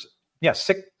 $600. Yeah,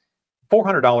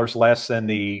 $400 less than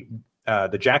the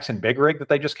Jackson Big Rig that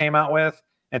they just came out with.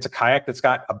 And it's a kayak that's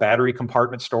got a battery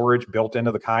compartment storage built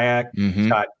into the kayak. It's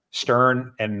got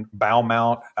stern and bow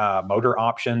mount motor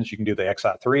options. You can do the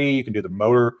XI3. You can do the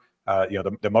motor,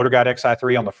 the Motor Guide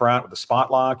XI3 on the front with the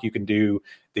spot lock. You can do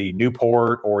the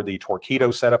Newport or the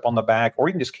Torpedo setup on the back, or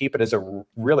you can just keep it as a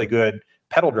really good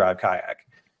pedal drive kayak.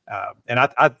 And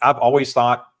I've always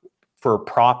thought for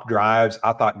prop drives,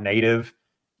 I thought Native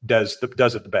does it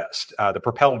the best. The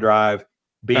propel drive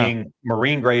being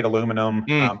marine grade aluminum.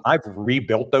 I've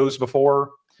rebuilt those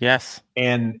before. Yes.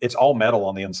 And it's all metal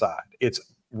on the inside. It's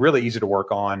really easy to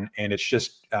work on. And it's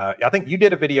just, I think you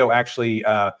did a video actually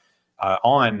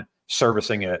on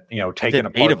servicing it, taking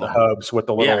apart the hubs with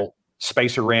the little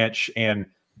spacer wrench. And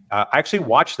I actually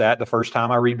watched that the first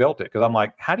time I rebuilt it, because I'm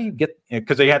like, how do you get,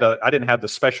 because I didn't have the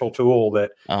special tool that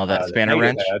spanner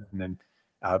wrench had. And then,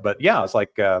 but yeah, I was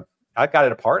like, I got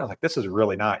it apart. I was like, this is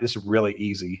really nice. This is really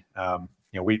easy. And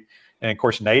of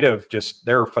course, Native,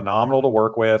 they're phenomenal to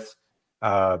work with,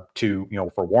 for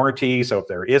warranty. So if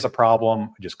there is a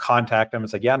problem, just contact them and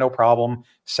say, yeah, no problem.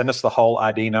 Send us the hull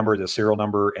ID number, the serial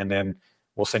number, and then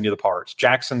we'll send you the parts.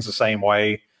 Jackson's the same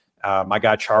way. My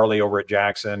guy, Charlie, over at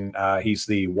Jackson, he's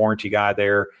the warranty guy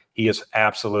there. He is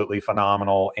absolutely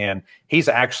phenomenal. And he's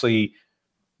actually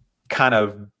kind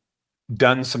of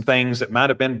done some things that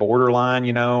might've been borderline,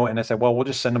 and I said, well, we'll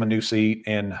just send them a new seat.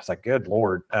 And I was like, good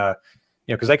Lord.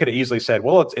 Because they could have easily said,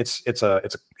 well, it's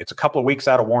a couple of weeks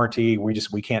out of warranty.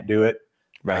 We can't do it.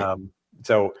 Right.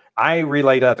 So I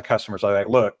relayed that to customers. I'm like,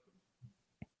 look,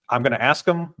 I'm going to ask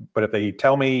them, but if they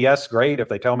tell me yes, great. If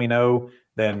they tell me no,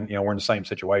 then, we're in the same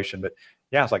situation. But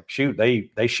yeah, it's like, shoot,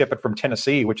 they ship it from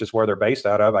Tennessee, which is where they're based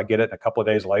out of. I get it a couple of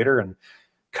days later, and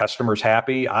customers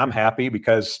happy. I'm happy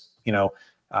because,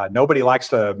 Nobody likes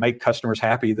to make customers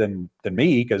happy than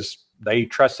me, because they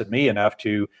trusted me enough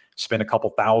to spend a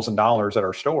couple $1,000s at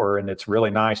our store. And it's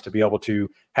really nice to be able to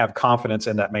have confidence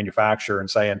in that manufacturer and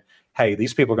saying, hey,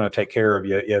 these people are going to take care of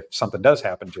you if something does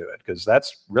happen to it, because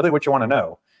that's really what you want to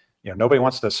know. Nobody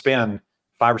wants to spend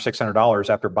 $500 or $600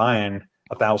 after buying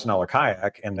 $1,000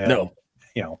 kayak, and then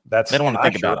that's, they don't want to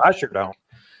think about it. I sure don't.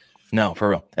 No, for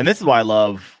real. And this is why I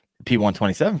love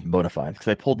P127 Bonafide, because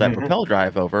I pulled that propel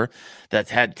drive over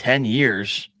that's had 10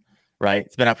 years, right?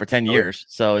 It's been out for 10 years.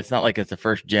 So it's not like it's the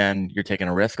first gen, you're taking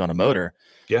a risk on a motor.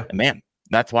 Yeah. And man,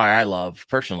 that's why I love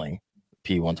personally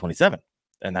P127.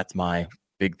 And that's my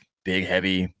big,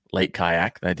 heavy lake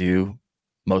kayak that I do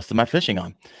most of my fishing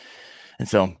on. And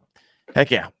so,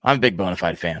 heck yeah, I'm a big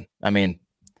Bonafide fan. I mean,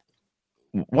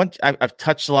 I've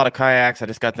touched a lot of kayaks. I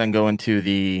just got done going to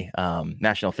the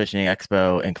National Fishing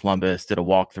Expo in Columbus, did a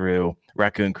walkthrough.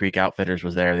 Raccoon Creek Outfitters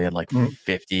was there. They had like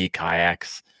 50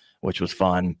 kayaks, which was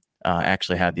fun.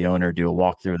 Actually had the owner do a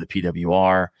walkthrough of the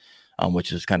PWR,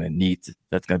 which is kind of neat.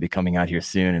 That's going to be coming out here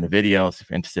soon in a video, so if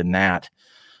you're interested in that.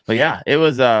 But yeah, it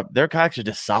was their kayaks are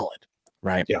just solid,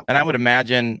 right? Yeah. And I would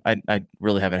imagine I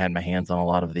really haven't had my hands on a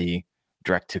lot of the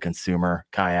direct-to-consumer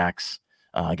kayaks.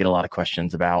 I get a lot of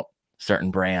questions about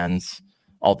certain brands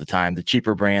all the time, the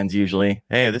cheaper brands usually.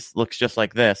 Hey, this looks just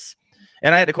like this.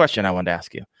 And I had a question I wanted to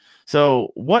ask you. So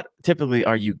what typically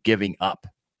are you giving up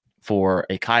for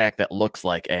a kayak that looks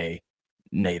like a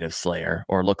Native Slayer,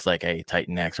 or looks like a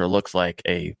Titan X, or looks like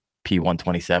a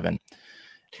P127,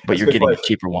 but you're getting a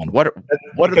cheaper one? What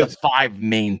are the 5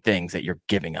 main things that you're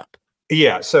giving up?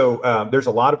 Yeah, so there's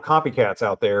a lot of copycats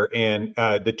out there, and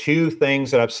the 2 things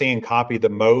that I've seen copy the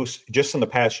most just in the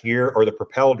past year are the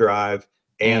propel drive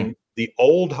and the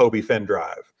old Hobie fin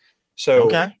drive. So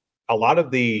a lot of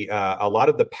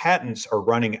the patents are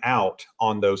running out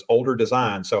on those older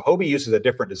designs. So Hobie uses a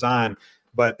different design,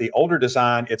 but the older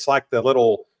design, it's like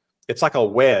a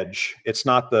wedge. It's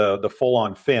not the full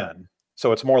on fin.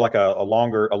 So it's more like a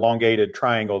longer elongated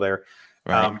triangle there.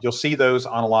 Right. You'll see those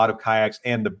on a lot of kayaks,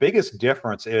 and the biggest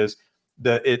difference is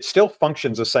it still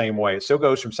functions the same way. It still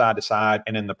goes from side to side,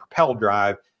 and in the propel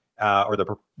drive or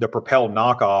the propel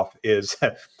knockoff is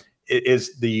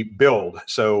the build.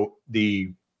 So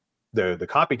the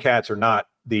copycats are not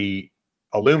the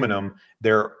aluminum;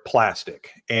 they're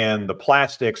plastic, and the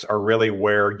plastics are really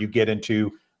where you get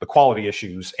into the quality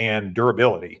issues and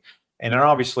durability. And then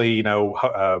obviously,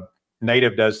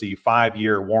 Native does the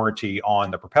 5-year warranty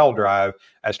on the propel drive,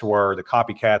 as to where the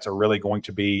copycats are really going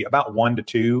to be about 1 to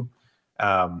 2.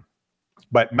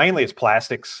 But mainly it's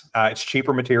plastics. It's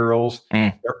cheaper materials.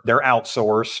 They're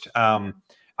outsourced.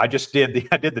 I did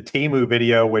the Temu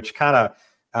video, which kind of,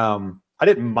 I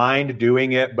didn't mind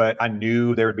doing it, but I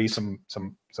knew there would be some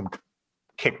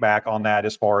kickback on that,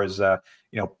 as far as,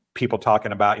 people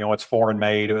talking about, it's foreign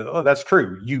made. Oh, that's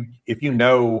true. If you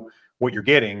know what you're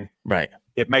getting, right,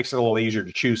 it makes it a little easier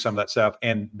to choose some of that stuff.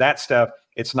 And that stuff,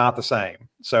 it's not the same.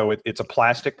 So it's a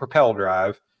plastic propel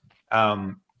drive.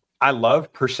 I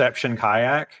love Perception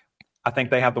Kayak. I think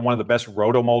they have one of the best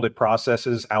roto-molded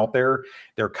processes out there.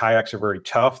 Their kayaks are very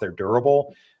tough. They're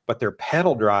durable, but their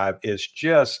pedal drive is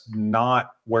just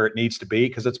not where it needs to be,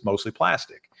 because it's mostly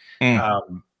plastic.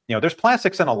 There's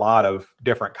plastics in a lot of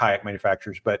different kayak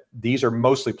manufacturers, but these are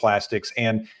mostly plastics.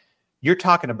 And you're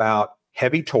talking about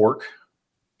heavy torque.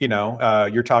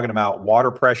 You're talking about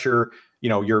water pressure.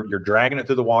 You're dragging it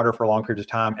through the water for a long period of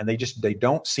time, and they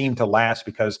don't seem to last,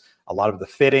 because a lot of the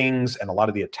fittings and a lot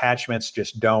of the attachments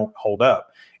just don't hold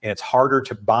up. And it's harder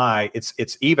to buy.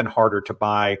 It's even harder to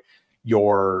buy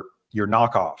your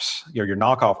knockoffs. Your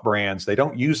knockoff brands, they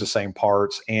don't use the same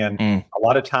parts, and a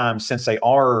lot of times, since they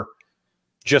are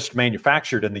just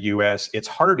manufactured in the U.S., it's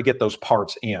harder to get those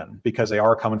parts in, because they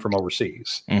are coming from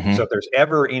overseas. So if there's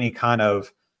ever any kind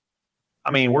of,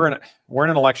 we're in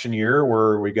an election year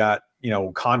where we got,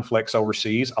 conflicts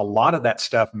overseas. A lot of that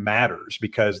stuff matters,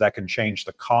 because that can change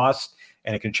the cost,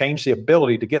 and it can change the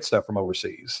ability to get stuff from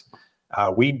overseas.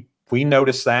 We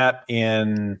noticed that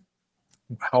in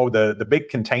the big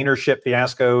container ship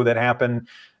fiasco that happened.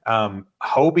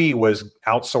 Hobie was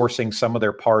outsourcing some of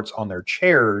their parts on their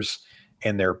chairs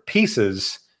and their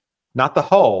pieces, not the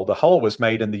hull. The hull was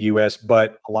made in the U.S.,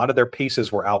 but a lot of their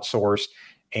pieces were outsourced.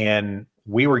 And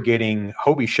we were getting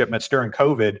Hobie shipments during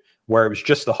COVID where it was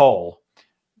just the hull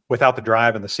without the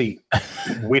drive and the seat.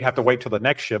 We'd have to wait till the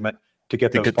next shipment to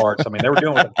get those parts. They were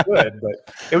doing what they could,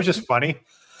 but it was just funny.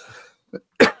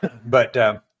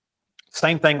 But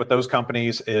same thing with those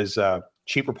companies is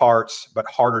cheaper parts, but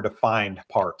harder to find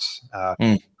parts.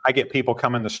 I get people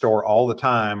come in the store all the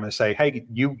time and say, hey,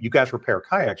 you guys repair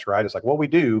kayaks, right? It's like, well, we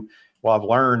do, Well, I've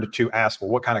learned to ask, well,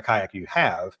 what kind of kayak do you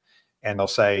have? And they'll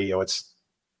say, it's,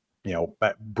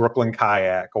 Brooklyn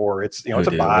Kayak, or it's, it's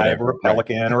a Vibe or a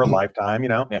Pelican or a Lifetime,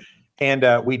 Yep.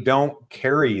 And we don't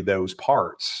carry those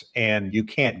parts, and you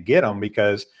can't get them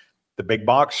because the big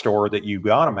box store that you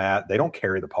got them at, they don't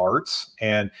carry the parts.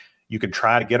 And you can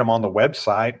try to get them on the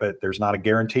website, but there's not a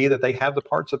guarantee that they have the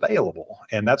parts available.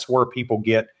 And that's where people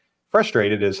get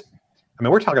frustrated is,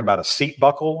 we're talking about a seat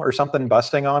buckle or something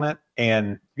busting on it,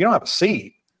 and you don't have a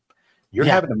seat. You're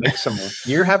having to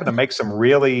make some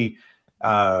really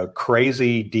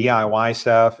crazy DIY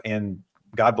stuff. And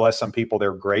God bless some people,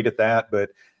 they're great at that. But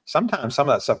sometimes some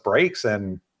of that stuff breaks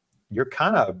and you're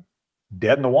kind of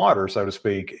dead in the water, so to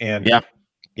speak. And,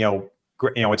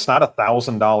 it's not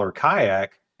 $1,000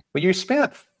 kayak, but you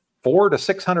spent $400 to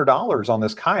 $600 on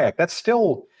this kayak. That's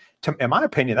still, in my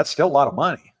opinion, that's still a lot of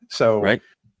money. So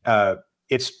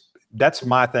that's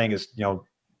my thing is,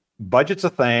 budget's a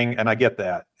thing. And I get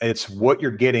that. It's what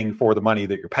you're getting for the money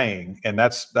that you're paying. And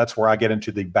that's where I get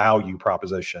into the value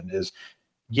proposition is,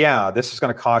 this is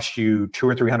going to cost you $200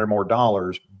 or $300 more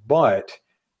dollars, but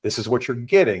this is what you're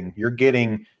getting. You're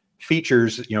getting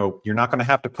features. You're not going to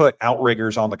have to put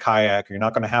outriggers on the kayak. You're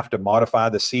not going to have to modify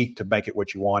the seat to make it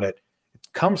what you want it.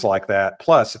 It comes like that.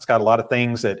 Plus, it's got a lot of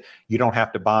things that you don't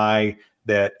have to buy,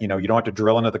 that, you don't have to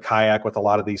drill into the kayak with a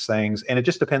lot of these things. And it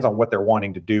just depends on what they're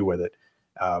wanting to do with it.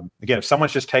 Again, if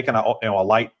someone's just taking an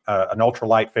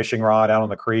ultralight fishing rod out on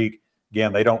the creek,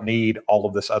 again, they don't need all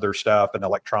of this other stuff and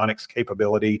electronics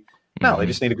capability. No, they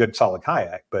just need a good solid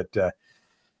kayak. But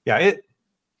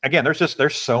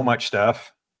there's so much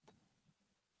stuff.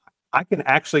 I can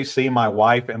actually see my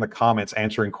wife in the comments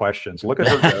answering questions. Look at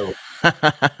her go.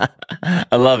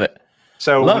 I love it.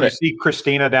 So when you see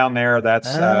Christina down there, that's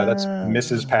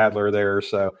Mrs. Paddler there.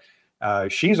 So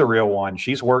she's a real one.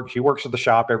 She works at the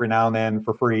shop every now and then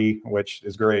for free, which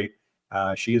is great.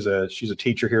 She's a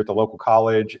teacher here at the local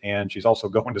college, and she's also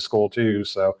going to school too.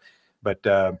 So, but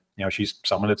she's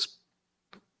someone that's,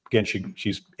 again,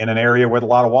 she's in an area with a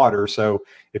lot of water. So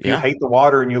if you hate the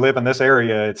water and you live in this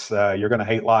area, it's you're going to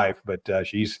hate life. But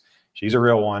she's a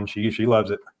real one. She loves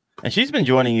it. And she's been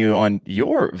joining you on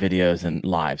your videos and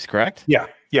lives, correct? Yeah.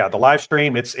 The live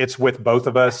stream, it's with both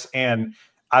of us, and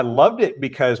I loved it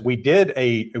because we did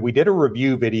a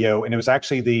review video, and it was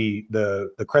actually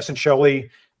the Crescent Shoaly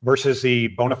versus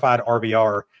the Bonafide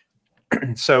RVR.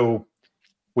 So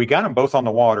we got them both on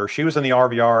the water. She was in the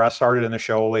RVR. I started in the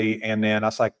Shoaly, and then I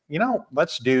was like,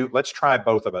 let's try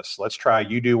both of us. Let's try,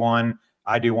 you do one,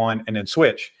 I do one, and then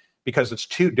switch, because it's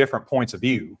two different points of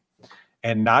view.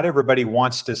 And not everybody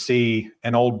wants to see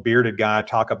an old bearded guy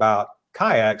talk about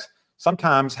kayaks.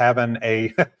 Sometimes having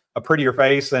a prettier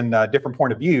face and a different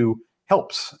point of view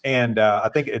helps. And I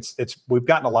think we've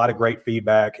gotten a lot of great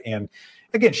feedback. And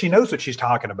again, she knows what she's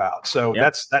talking about. So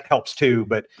that helps too.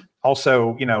 But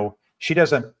also,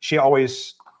 she'll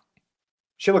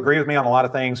agree with me on a lot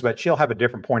of things, but she'll have a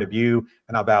different point of view,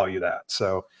 and I value that.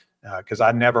 So, cause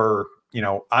I never,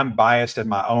 I'm biased in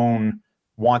my own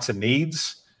wants and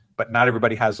needs, but not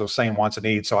everybody has those same wants and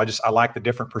needs. So I like the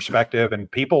different perspective,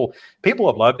 and people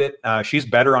have loved it. She's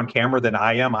better on camera than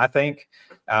I am, I think.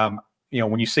 When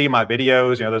you see my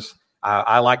videos,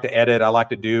 I like to edit. I like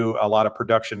to do a lot of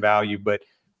production value, but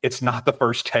it's not the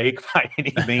first take by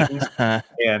any means.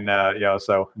 And,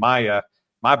 so my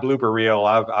blooper reel,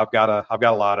 I've got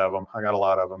a lot of them. I got a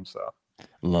lot of them. So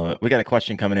love it. We got a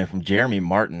question coming in from Jeremy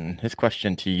Martin. His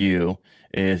question to you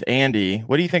is, Andy,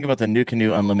 what do you think about the New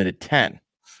Canoe Unlimited 10?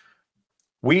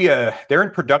 They're in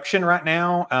production right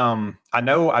now. I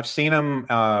know I've seen them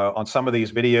on some of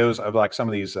these videos of like some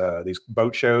of these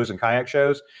boat shows and kayak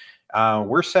shows.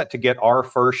 We're set to get our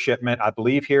first shipment, I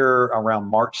believe, here around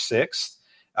March 6th.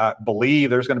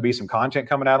 Believe there's going to be some content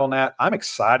coming out on that. I'm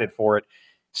excited for it.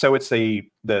 So it's the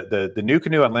New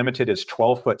Canoe Unlimited is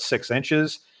 12 foot 6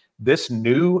 inches. This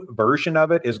new version of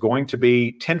it is going to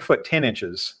be 10 foot 10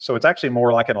 inches. So it's actually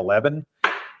more like an 11.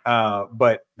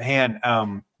 But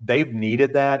man, they've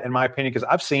needed that, in my opinion, because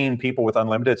I've seen people with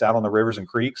Unlimiteds out on the rivers and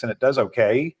creeks, and it does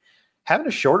okay. Having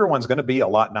a shorter one's going to be a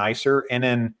lot nicer. And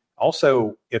then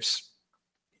also, if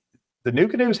the New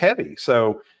Canoe is heavy,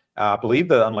 so I believe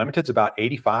the Unlimited's about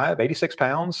 86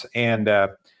 pounds, and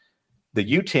the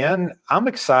U10, I'm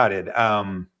excited.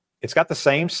 It's got the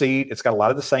same seat. It's got a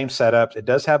lot of the same setups. It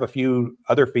does have a few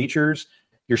other features.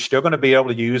 You're still going to be able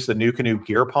to use the New Canoe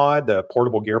gear pod, the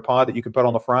portable gear pod that you can put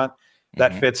on the front.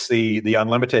 That fits the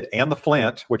Unlimited and the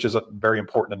Flint, which is very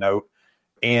important to note.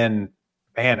 And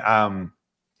man,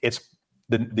 it's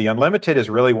the Unlimited is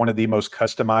really one of the most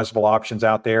customizable options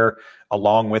out there,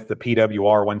 along with the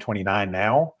PWR 129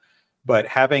 now. but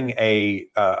having a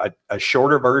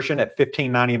shorter version at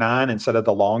 $15.99 instead of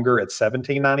the longer at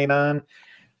 $17.99,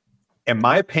 in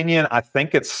my opinion, I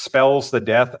think it spells the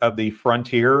death of the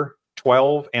Frontier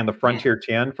 12 and the Frontier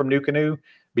 10 from NuCanoe,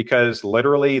 because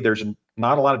literally there's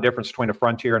not a lot of difference between a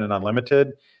Frontier and an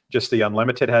Unlimited. Just the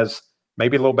Unlimited has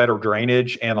maybe a little better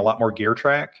drainage and a lot more gear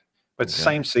track, but it's the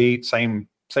same seat, same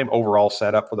overall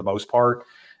setup for the most part.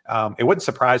 It wouldn't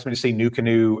surprise me to see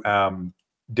NuCanoe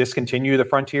discontinue the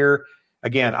Frontier.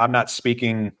 Again, I'm not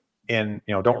speaking in,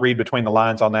 don't read between the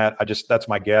lines on that. That's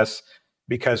my guess,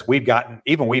 because we've gotten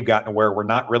to where we're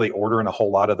not really ordering a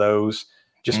whole lot of those,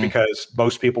 just because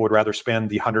most people would rather spend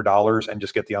the $100 and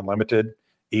just get the Unlimited,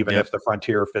 even if the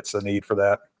Frontier fits the need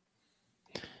for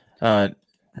that.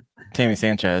 Tammy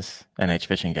Sanchez, NH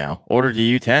Fishing Gal, ordered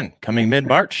the U10 coming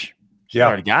mid-March. She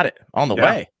already got it on the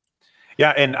way.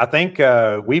 Yeah, and I think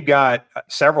we've got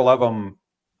several of them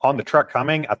on the truck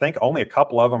coming. I think only a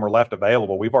couple of them are left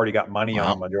available. We've already got money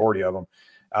on the majority of them.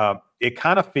 It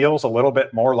kind of feels a little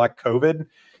bit more like COVID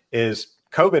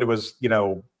was,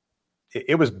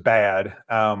 it was bad.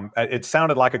 It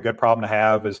sounded like a good problem to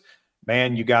have is,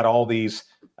 man, you got all these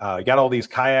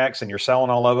kayaks and you're selling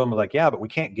all of them. Like, yeah, but we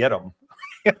can't get them.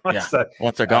 Once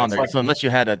they're gone, so unless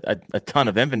you had a ton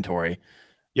of inventory,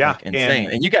 insane.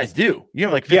 And you guys do. You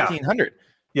have like 1,500.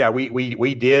 Yeah,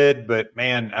 we did, but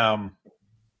man,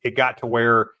 it got to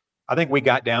where I think we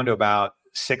got down to about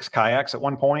 6 kayaks at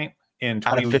one point in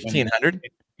 1,500.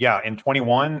 In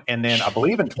 21, and then I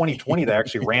believe in 2020 they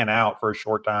actually ran out for a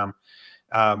short time.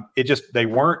 They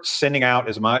weren't sending out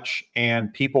as much,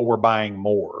 and people were buying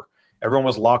more. Everyone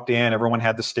was locked in. Everyone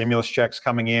had the stimulus checks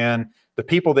coming in. The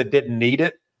people that didn't need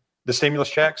it, the stimulus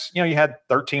checks, you had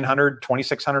 $1,300,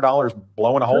 $2,600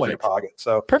 blowing a hole in your pocket.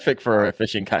 So perfect for a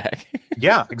fishing kayak.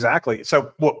 Yeah, exactly.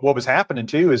 So what was happening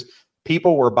too is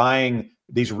people were buying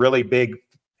these really big,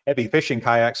 heavy fishing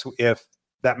kayaks if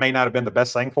that may not have been the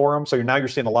best thing for them. So now you're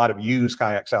seeing a lot of used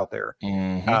kayaks out there.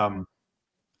 And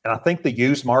I think the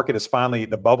used market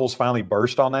the bubbles finally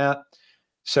burst on that.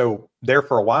 So there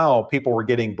for a while, people were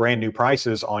getting brand new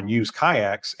prices on used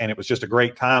kayaks, and it was just a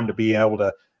great time to be able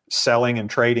to selling and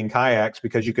trading kayaks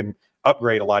because you can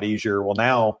upgrade a lot easier. Well,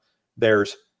 now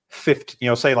there's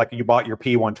 50, say like you bought your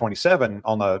P127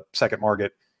 on the second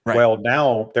market. Right. Well,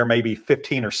 now there may be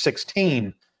 15 or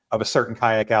 16 of a certain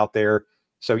kayak out there.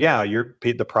 So yeah,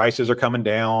 the prices are coming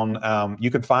down. You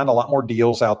can find a lot more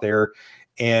deals out there.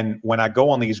 And when I go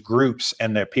on these groups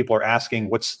and the people are asking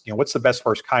what's the best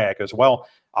first kayak, as well,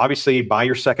 obviously buy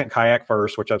your second kayak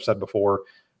first, which I've said before,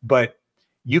 but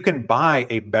you can buy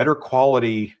a better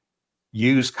quality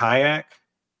used kayak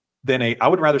than I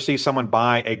would rather see someone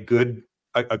buy a good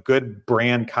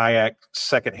brand kayak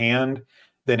secondhand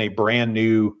than a brand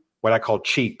new, what I call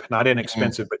cheap, not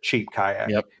inexpensive, but cheap kayak.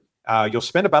 Yep. You'll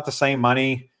spend about the same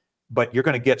money, but you're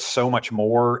going to get so much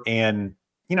more. And,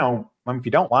 if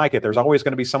you don't like it, there's always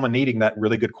going to be someone needing that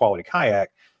really good quality kayak.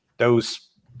 Those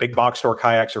big box store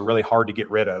kayaks are really hard to get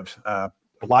rid of. A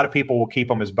lot of people will keep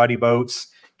them as buddy boats,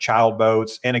 child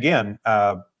boats. And again,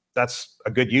 that's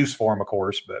a good use for them, of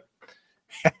course, but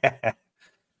I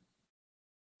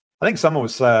think someone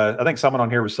on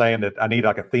here was saying that I need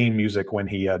like a theme music when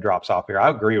he drops off here. I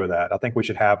agree with that. I think we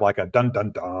should have like a dun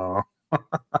dun dun.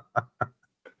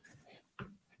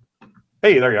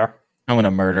 Hey, there you are. I'm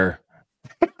gonna murder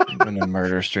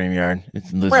StreamYard.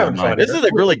 It's losing my mind. This is a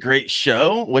really great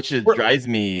show, which drives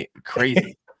me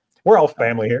crazy. We're all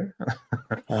family here.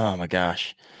 Oh my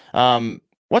gosh.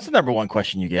 What's the number one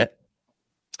question you get?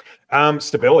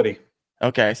 Stability.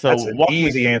 Okay, so that's an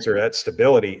easy answer. That's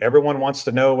stability. Everyone wants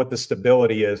to know what the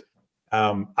stability is.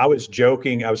 I was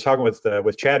joking. I was talking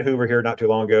with Chad Hoover here not too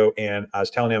long ago, and I was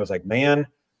telling him, I was like, man,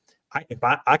 if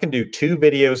I can do 2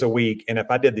 videos a week, and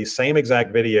if I did these same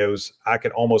exact videos, I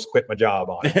could almost quit my job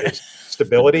on it.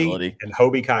 Stability and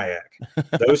Hobie kayak.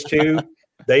 Those two,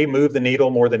 they move the needle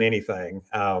more than anything.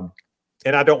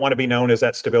 And I don't want to be known as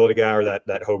that stability guy or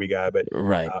that Hobie guy, but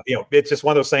right. It's just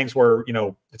one of those things where,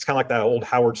 it's kind of like that old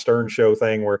Howard Stern show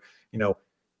thing where,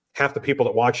 half the people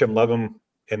that watch him love him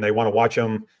and they want to watch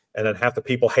him. And then half the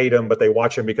people hate him, but they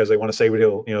watch him because they want to see what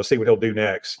he'll do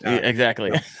next. Exactly.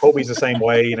 Hobie's the same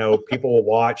way. People will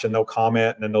watch and they'll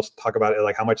comment and then they'll talk about it,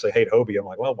 like how much they hate Hobie. I'm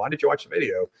like, well, why did you watch the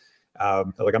video?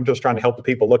 I'm just trying to help the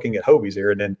people looking at Hobies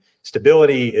here. And then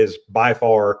stability is by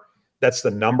far, that's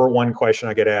the number one question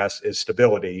I get asked is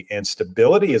stability. And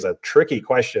stability is a tricky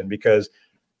question because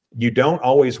you don't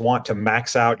always want to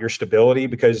max out your stability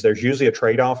because there's usually a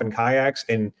trade-off in kayaks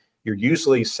and you're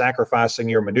usually sacrificing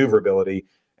your maneuverability.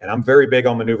 And I'm very big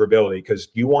on maneuverability because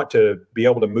you want to be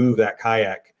able to move that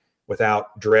kayak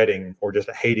without dreading or just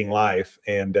hating life.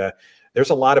 And there's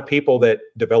a lot of people that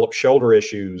develop shoulder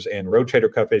issues and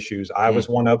rotator cuff issues. I was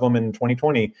one of them in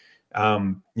 2020.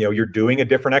 You're doing a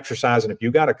different exercise. And if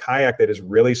you got a kayak that is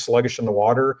really sluggish in the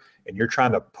water and you're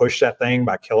trying to push that thing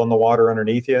by killing the water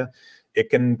underneath you, it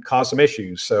can cause some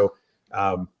issues. So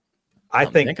I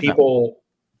think people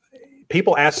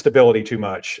ask stability too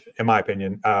much, in my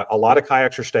opinion. A lot of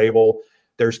kayaks are stable.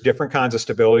 There's different kinds of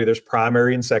stability. There's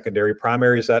primary and secondary.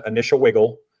 Primary is that initial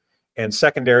wiggle. And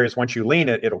secondary is once you lean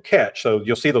it, it'll catch. So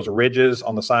you'll see those ridges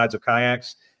on the sides of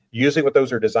kayaks, usually what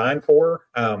those are designed for.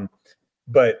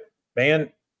 But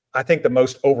man, I think the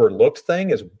most overlooked thing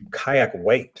is kayak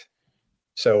weight.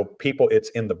 So it's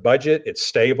in the budget, it's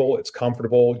stable, it's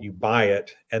comfortable, you buy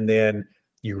it, and then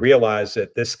you realize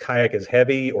that this kayak is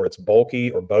heavy or it's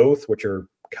bulky or both, which are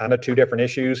kind of two different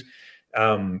issues.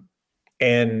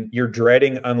 And you're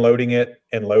dreading unloading it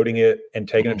and loading it and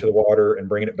taking it to the water and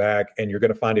bringing it back. And you're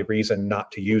going to find a reason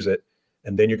not to use it.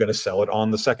 And then you're going to sell it on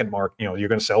the second market. You're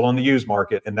going to sell it on the used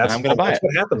market. And that's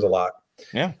what happens a lot.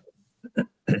 Yeah.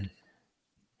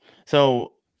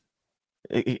 So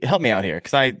help me out here.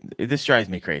 This drives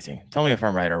me crazy. Tell me if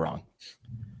I'm right or wrong.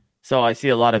 So I see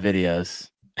a lot of videos.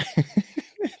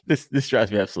 This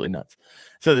drives me absolutely nuts.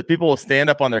 So that people will stand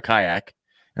up on their kayak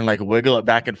and like wiggle it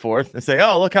back and forth and say,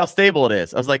 "Oh, look how stable it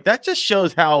is." I was like, that just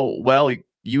shows how well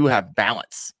you have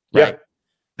balance, right? Yeah.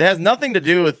 That has nothing to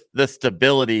do with the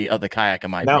stability of the kayak,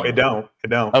 in my opinion. No, it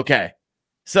don't. Okay.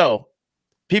 So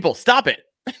people, stop it.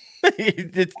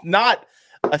 It's not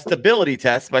a stability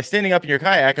test by standing up in your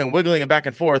kayak and wiggling it back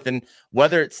and forth. And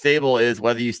whether it's stable is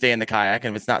whether you stay in the kayak.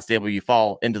 And if it's not stable, you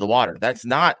fall into the water. That's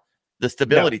not the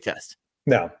stability test.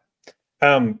 No.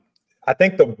 I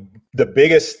think the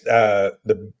biggest, one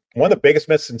of the biggest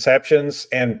misconceptions,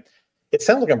 and it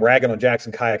sounds like I'm ragging on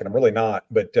Jackson Kayak, and I'm really not,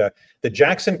 but the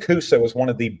Jackson Kusa is one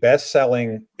of the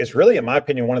best-selling, is really, in my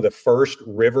opinion, one of the first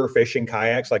river fishing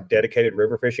kayaks, like dedicated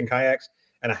river fishing kayaks.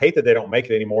 And I hate that they don't make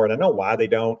it anymore, and I know why they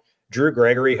don't. Drew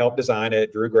Gregory helped design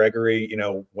it. Drew Gregory,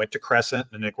 went to Crescent,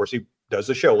 and of course he does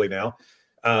the Sholey now.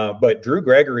 But Drew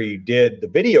Gregory did the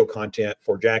video content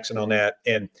for Jackson on that.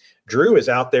 And Drew is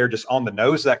out there just on the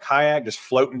nose of that kayak, just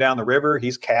floating down the river.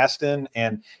 He's casting,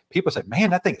 and people say,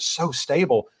 "Man, that thing is so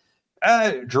stable."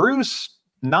 Drew's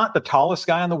not the tallest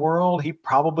guy in the world. He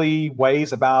probably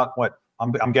weighs about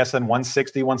I'm guessing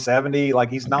 160, 170. Like,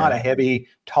 he's not a heavy,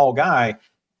 tall guy.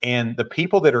 And the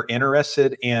people that are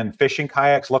interested in fishing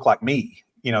kayaks look like me.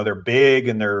 They're big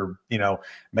and they're,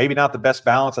 maybe not the best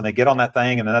balance, and they get on that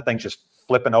thing and then that thing's just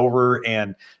flipping over,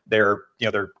 and they're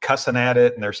cussing at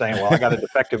it, and they're saying, "Well, I got a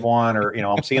defective one," or,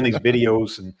 I'm seeing these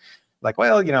videos and like,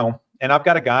 well, and I've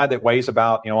got a guy that weighs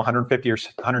about, 150 or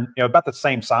 100, about the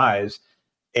same size.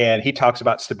 And he talks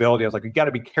about stability. I was like, you got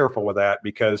to be careful with that,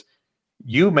 because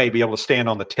you may be able to stand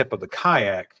on the tip of the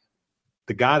kayak.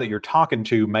 The guy that you're talking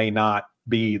to may not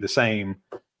be the same.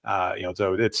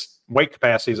 So it's weight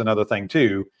capacity is another thing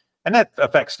too. And that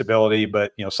affects stability,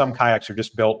 but some kayaks are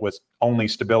just built with only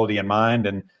stability in mind.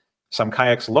 And some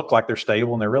kayaks look like they're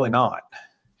stable and they're really not.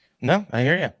 No, I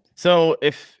hear you. So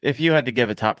if you had to give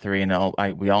a top three, and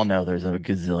we all know there's a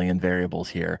gazillion variables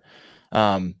here,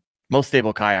 most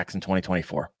stable kayaks in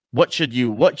 2024, what should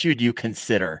you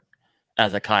consider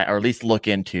as a kayak, or at least look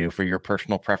into for your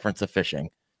personal preference of fishing?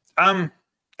 And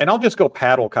I'll just go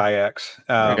paddle kayaks.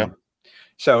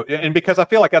 So, and because I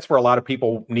feel like that's where a lot of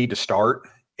people need to start.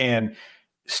 And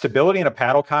stability in a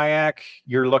paddle kayak,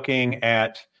 you're looking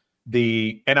at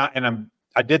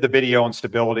I did the video on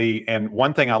stability, and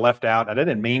one thing I left out, I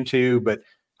didn't mean to, but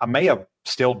I may have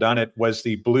still done it, was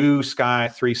the Blue Sky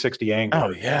 360 angle. Oh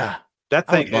yeah. That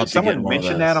thing, and someone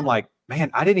mentioned that, I'm like,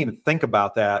 man, I didn't even think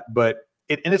about that. But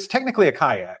it's technically a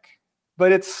kayak,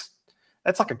 but it's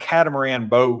like a catamaran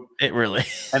boat. It really,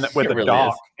 and with a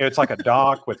dock. It's like a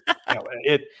dock with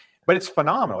but it's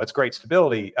phenomenal. It's great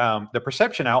stability. The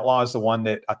Perception Outlaw is the one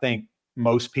that I think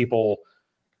most people,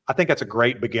 I think that's a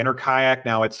great beginner kayak.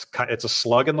 Now it's a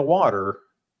slug in the water.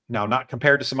 Now, not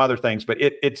compared to some other things, but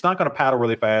it's not going to paddle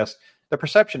really fast. The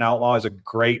Perception Outlaw is a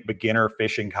great beginner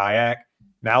fishing kayak.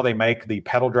 Now they make the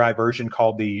pedal drive version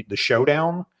called the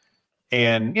Showdown.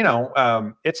 And,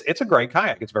 it's a great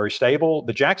kayak. It's very stable.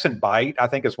 The Jackson Bite, I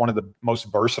think, is one of the most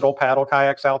versatile paddle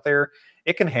kayaks out there.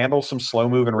 It can handle some slow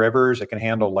moving rivers. It can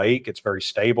handle lake. It's very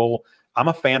stable. I'm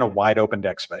a fan of wide open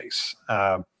deck space.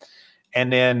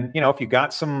 And then, if you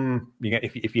got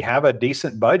if you have a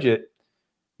decent budget,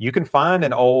 you can find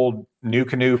an old New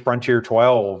Canoe Frontier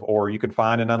 12, or you can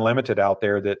find an Unlimited out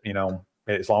there that,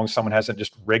 as long as someone hasn't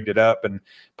just rigged it up and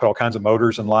put all kinds of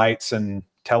motors and lights and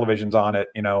televisions on it,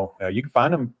 you can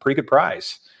find them pretty good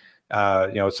price.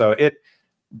 So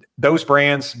those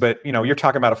brands, but you're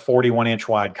talking about a 41-inch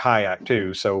wide kayak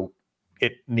too. So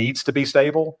it needs to be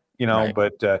stable, Right.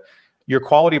 but your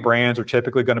quality brands are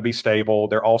typically going to be stable.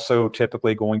 They're also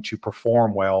typically going to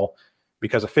perform well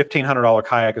because a $1,500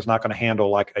 kayak is not going to handle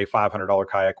like a $500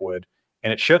 kayak would,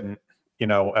 and it shouldn't,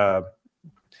 as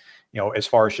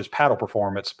far as just paddle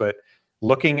performance. But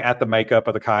looking at the makeup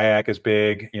of the kayak is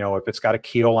big. If it's got a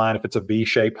keel line, if it's a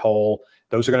V-shaped hull,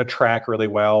 those are going to track really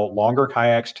well. Longer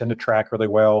kayaks tend to track really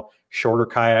well. Shorter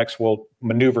kayaks will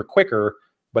maneuver quicker,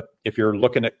 but if you're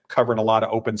looking at covering a lot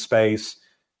of open space,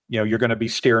 you're going to be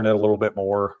steering it a little bit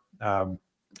more. I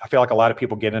feel like a lot of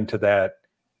people get into that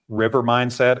river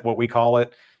mindset. What we call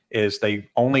it is they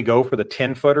only go for the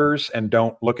 10-footers and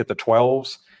don't look at the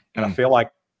 12s. And I feel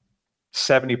like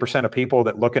 70% of people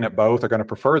that looking at both are going to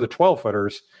prefer the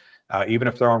 12-footers, even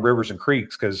if they're on rivers and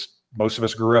creeks, because most of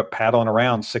us grew up paddling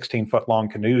around 16-foot long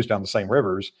canoes down the same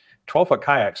rivers. 12-foot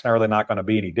kayaks not really not going to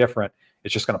be any different.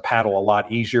 It's just going to paddle a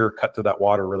lot easier, cut through that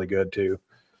water really good too.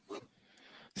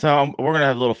 So we're going to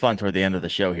have a little fun toward the end of the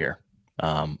show here.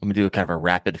 I'm going to do kind of a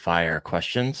rapid fire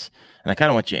questions, and I kind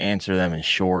of want you to answer them in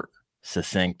short,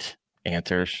 succinct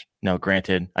answers. Now,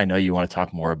 granted, I know you want to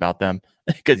talk more about them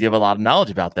because you have a lot of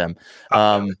knowledge about them.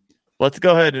 Let's just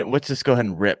go ahead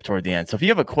and rip toward the end. So if you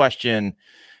have a question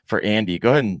for Andy,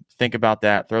 go ahead and think about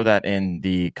that. Throw that in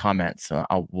the comments.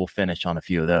 We'll finish on a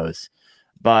few of those.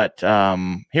 But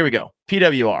here we go.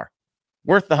 PWR,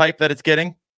 worth the hype that it's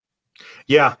getting?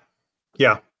 Yeah.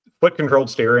 Foot controlled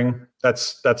steering.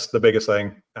 That's the biggest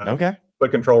thing. Okay.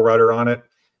 Foot control rudder on it.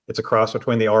 It's a cross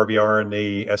between the RVR and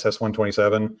the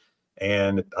SS127.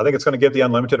 And I think it's going to give the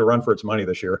Unlimited a run for its money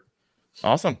this year.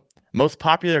 Awesome. Most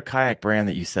popular kayak brand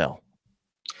that you sell?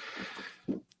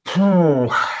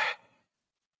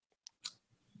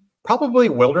 Probably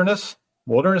Wilderness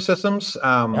Systems.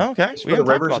 Okay. For the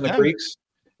rivers and the creeks.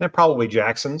 And probably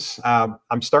Jackson's.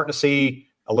 I'm starting to see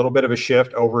a little bit of a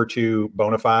shift over to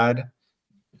Bonafide.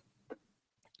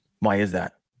 Why is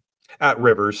that?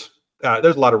 Rivers.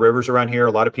 There's a lot of rivers around here.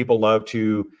 A lot of people love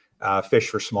to fish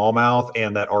for smallmouth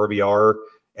and that RVR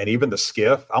and even the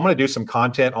skiff. I'm going to do some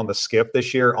content on the skiff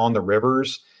this year on the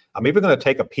rivers. I'm even going to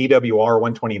take a PWR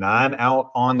 129 out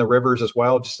on the rivers as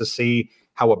well, just to see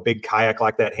how a big kayak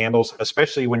like that handles,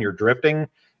 especially when you're drifting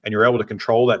and you're able to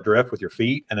control that drift with your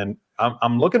feet. And then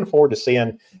I'm looking forward to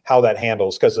seeing how that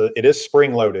handles, because it is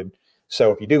spring loaded.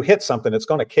 So if you do hit something, it's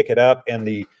going to kick it up. And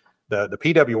the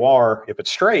PWR, if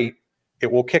it's straight,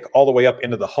 it will kick all the way up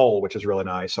into the hull, which is really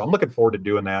nice. So I'm looking forward to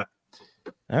doing that.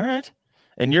 All right.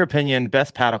 In your opinion,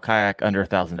 best paddle kayak under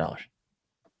 $1,000?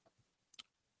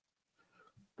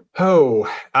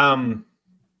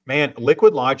 Man,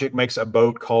 Liquid Logic makes a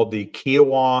boat called the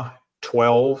Kiowa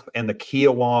 12, and the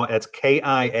Kiowa, that's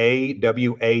Kiawah.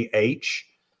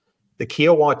 The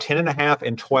Kiowa 10.5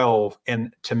 and 12.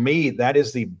 And to me, that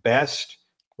is the best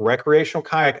recreational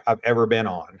kayak I've ever been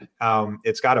on.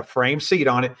 It's got a frame seat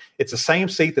on it. It's the same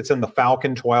seat that's in the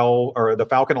Falcon 12 or the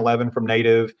Falcon 11 from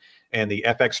Native and the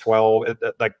FX 12.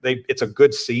 It's a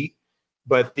good seat,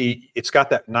 but it's got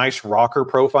that nice rocker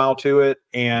profile to it.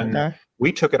 And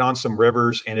we took it on some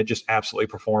rivers, and it just absolutely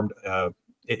performed.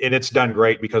 It's done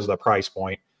great because of the price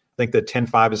point. I think the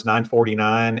 10.5 is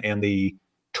 $949 and the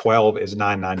 12 is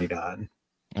 $999.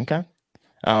 Okay.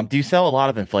 Do you sell a lot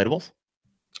of inflatables?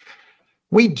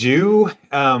 We do.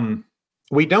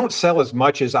 We don't sell as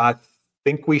much as I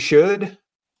think we should.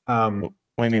 What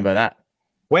do you mean by that?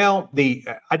 Well,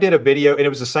 I did a video, and it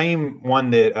was the same one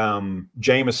that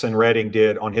Jameson Redding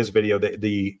did on his video,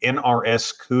 the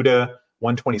NRS CUDA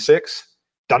 126.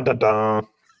 Dun dun dun.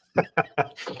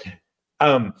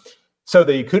 So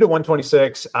the CUDA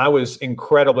 126, I was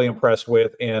incredibly impressed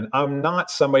with, and I'm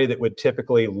not somebody that would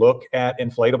typically look at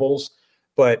inflatables,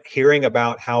 but hearing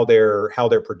about how they're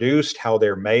produced, how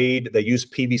they're made, they use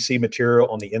PVC material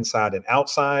on the inside and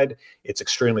outside. It's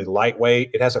extremely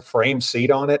lightweight. It has a frame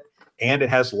seat on it, and it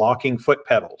has locking foot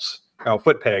pegs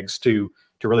to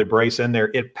really brace in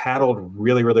there. It paddled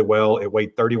really, really well. It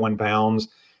weighed 31 pounds,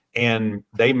 and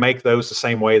they make those the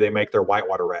same way they make their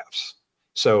whitewater rafts.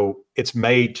 So it's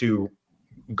made to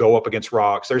go up against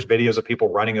rocks. There's videos of people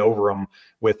running over them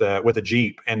with a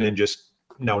Jeep and then just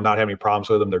not having any problems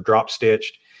with them. They're drop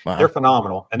stitched. Wow. They're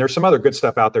phenomenal. And there's some other good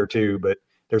stuff out there too, but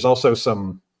there's also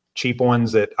some cheap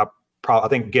ones that I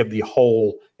think give the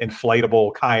whole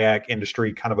inflatable kayak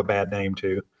industry kind of a bad name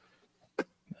too.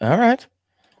 All right.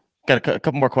 Got a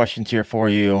couple more questions here for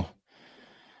you.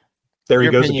 There he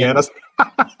goes again.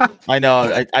 I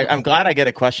know. I'm glad I get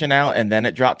a question out and then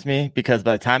it dropped me, because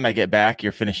by the time I get back,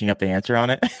 you're finishing up the answer on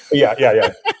it.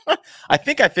 Yeah. I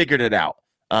think I figured it out.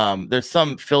 There's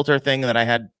some filter thing that I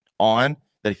had on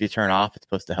that if you turn off, it's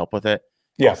supposed to help with it.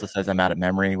 Yeah. Also says I'm out of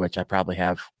memory, which I probably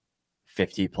have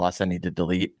 50 plus I need to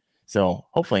delete. So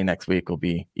hopefully next week will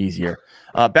be easier.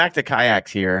 Back to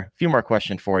kayaks here. A few more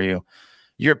questions for you.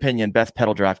 Your opinion, best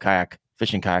pedal drive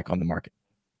fishing kayak on the market?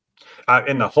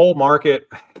 In the whole market,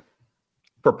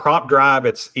 for prop drive,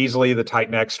 it's easily the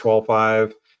Titan X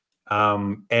 12.5.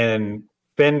 And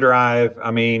fin drive,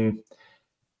 I mean,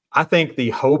 I think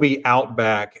the Hobie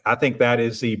Outback, I think that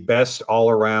is the best all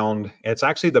around. It's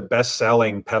actually the best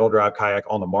selling pedal drive kayak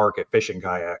on the market, fishing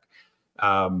kayak.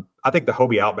 I think the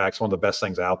Hobie Outback is one of the best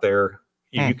things out there.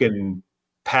 You can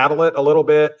paddle it a little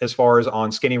bit as far as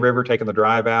on Skinny River, taking the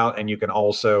drive out, and you can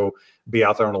also be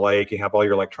out there on the lake. You have all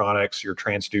your electronics, your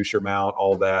transducer mount,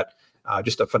 all that.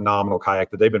 Just a phenomenal kayak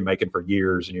that they've been making for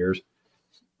years and years.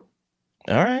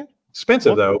 All right.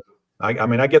 Expensive though. I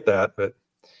mean, I get that, but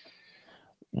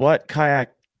what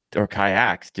kayak or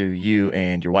kayaks do you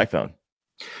and your wife own?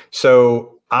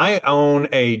 So I own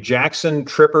a Jackson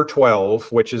Tripper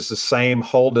 12, which is the same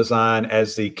hull design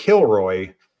as the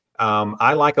Kilroy.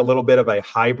 I like a little bit of a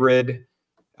hybrid,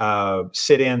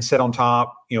 sit in, sit on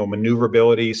top,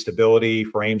 maneuverability, stability,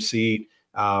 frame seat,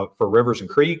 for rivers and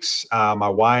creeks. My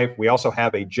wife, we also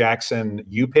have a Jackson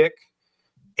U-Pick,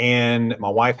 and my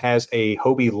wife has a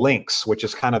Hobie Lynx, which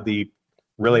is kind of the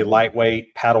really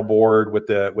lightweight paddle board with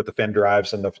the fin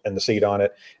drives and the seat on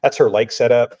it. That's her lake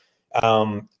setup.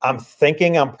 I'm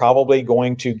thinking I'm probably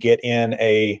going to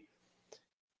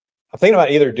I'm thinking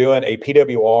about either doing a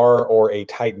PWR or a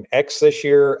Titan X this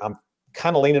year. I'm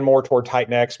kind of leaning more toward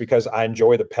Titan X because I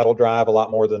enjoy the pedal drive a lot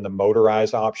more than the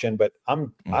motorized option, but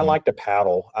I like to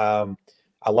paddle.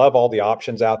 I love all the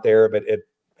options out there, but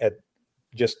at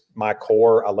just my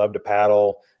core, I love to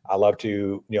paddle. I love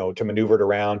to maneuver it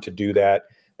around to do that.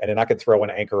 And then I could throw an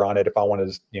anchor on it if I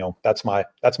wanted to, that's my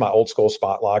old school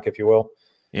spot lock, if you will.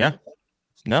 Yeah.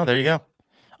 No, there you go.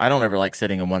 I don't ever like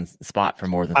sitting in one spot for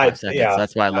more than 5 seconds. Yeah,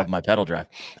 that's why I love my pedal drive.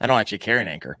 I don't actually carry an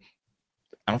anchor.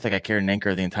 I don't think I carried an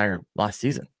anchor the entire last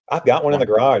season. I've got one in the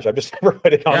garage. I've just never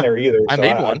put it on there either. I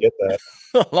made one. I get that.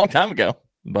 A long time ago,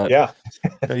 but yeah,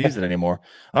 don't use it anymore.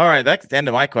 All right, that's the end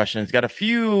of my questions. Got a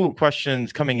few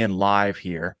questions coming in live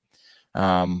here.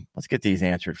 Let's get these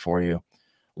answered for you.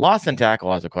 Lost and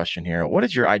Tackle has a question here. What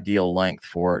is your ideal length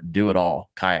for do-it-all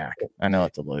kayak? I know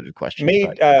it's a loaded question. Me,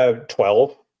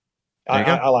 12.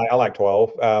 I like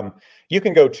 12. You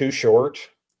can go too short,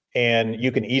 and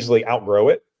you can easily outgrow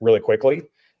it really quickly,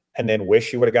 and then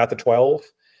wish you would have got the 12.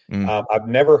 I've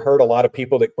never heard a lot of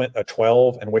people that went a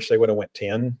 12 and wish they would have went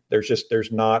 10.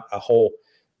 There's not a whole.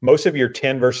 Most of your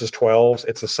 10 versus 12s,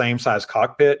 it's the same size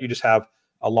cockpit. You just have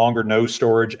a longer nose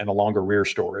storage and a longer rear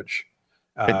storage.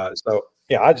 So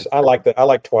yeah, I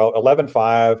like 12, 11,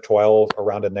 5, 12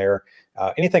 around in there.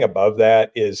 Anything above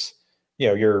that is,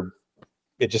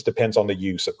 it just depends on the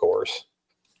use, of course.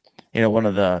 One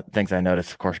of the things I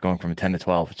noticed, of course, going from 10 to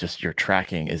 12, just your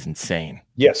tracking is insane.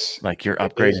 Yes. Like your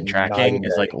upgrade in tracking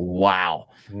is like, wow.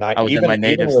 I was in my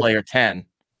native Slayer 10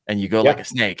 and you go like a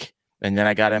snake. And then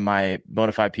I got in my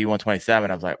Bonafide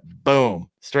P127. I was like, boom,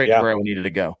 straight to where we needed to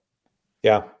go.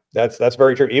 Yeah, that's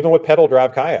very true. Even with pedal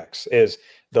drive kayaks, is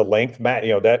the length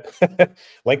that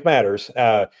length matters.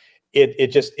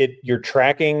 Your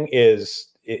tracking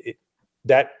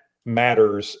that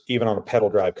matters even on a pedal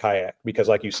drive kayak, because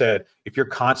like you said, if you're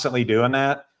constantly doing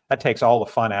that takes all the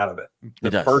fun out of it.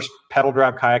 The first pedal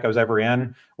drive kayak I was ever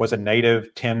in was a native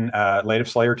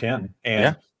Slayer 10.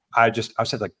 And I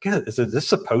said, like, is this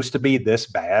supposed to be this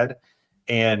bad?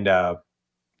 And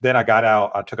then I got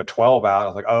out, I took a 12 out. I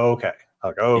was like, oh, okay.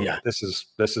 This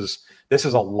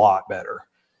is a lot better.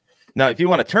 Now, if you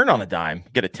want to turn on a dime,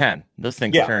 get a 10. Those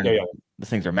things Those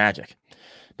things are magic.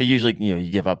 But usually,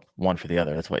 you give up one for the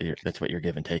other. That's what your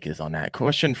give and take is on that.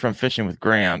 Question from Fishing with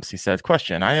Grams. He says,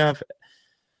 question, I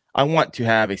want to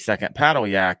have a second paddle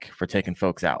yak for taking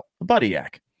folks out. A buddy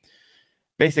yak.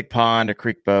 Basic pond or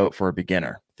creek boat for a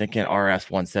beginner. Thinking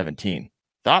RS 117.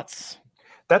 Thoughts?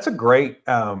 That's a great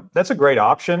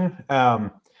option.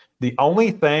 The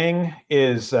only thing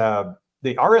is the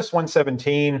RS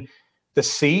 117, the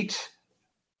seat,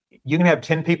 you can have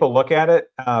 10 people look at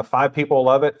it. 5 people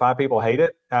love it. 5 people hate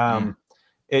it.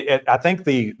 I think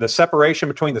the separation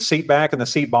between the seat back and the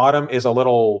seat bottom is a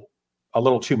little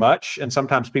too much. And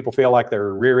sometimes people feel like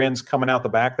their rear end's coming out the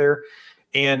back there.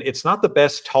 And it's not the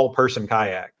best tall person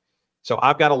kayak. So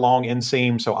I've got a long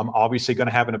inseam, so I'm obviously going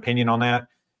to have an opinion on that.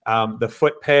 The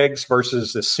foot pegs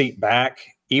versus the seat back,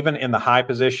 even in the high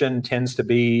position, tends to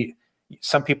be,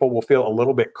 some people will feel a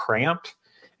little bit cramped.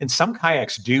 And some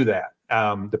kayaks do that.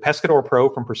 The Pescador Pro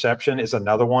from Perception is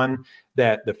another one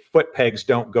that the foot pegs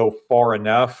don't go far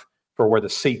enough for where the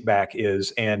seat back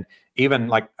is. And even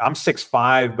like I'm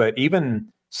 6'5", but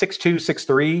even 6'2",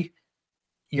 6'3",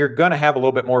 you're going to have a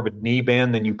little bit more of a knee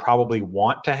bend than you probably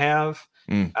want to have.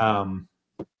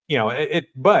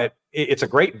 But it's a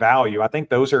great value. I think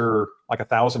those are like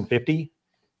 $1,050.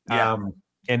 And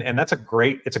that's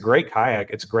it's a great kayak.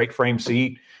 It's a great frame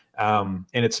seat. And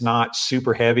it's not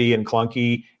super heavy and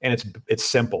clunky, and it's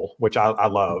simple, which I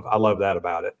love. I love that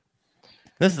about it.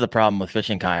 This is the problem with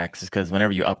fishing kayaks, is because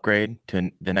whenever you upgrade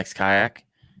to the next kayak,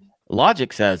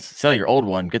 logic says sell your old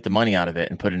one, get the money out of it,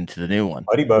 and put it into the new one.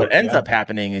 Buddy boat, what ends up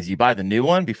happening is you buy the new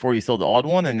one before you sold the old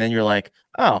one, and then you're like,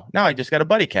 oh, now I just got a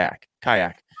buddy kayak.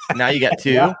 Now you got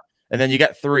two, and then you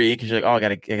got three because you're like, oh,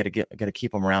 I gotta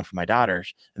keep them around for my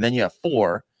daughters, and then you have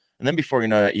four, and then before you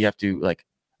know it, you have to like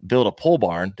build a pole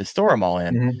barn to store them all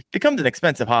in. It becomes an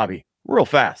expensive hobby real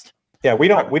fast. Yeah, we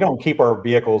don't keep our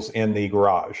vehicles in the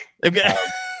garage. Okay.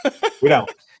 We don't.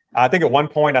 I think at one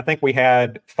point, we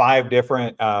had 5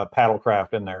 different paddle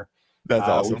craft in there. That's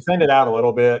awesome. We thinned it out a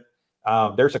little bit.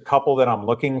 There's a couple that I'm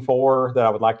looking for that I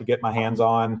would like to get my hands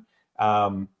on.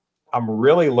 I'm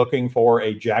really looking for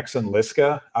a Jackson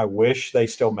Liska. I wish they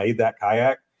still made that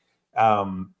kayak.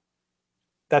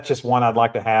 That's just one I'd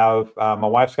like to have. My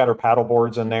wife's got her paddle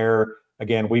boards in there.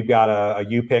 Again, we've got a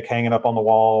U-pick hanging up on the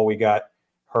wall. We got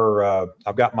her.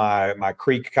 I've got my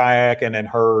Creek kayak, and then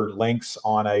her links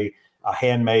on a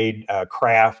handmade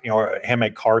craft, a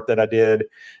handmade cart that I did.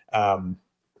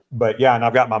 But yeah, and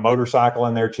I've got my motorcycle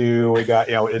in there too. We got,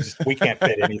 we can't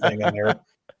fit anything in there.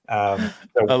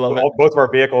 Both of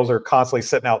our vehicles are constantly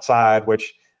sitting outside,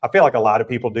 which I feel like a lot of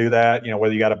people do that,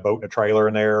 whether you got a boat and a trailer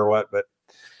in there or what. But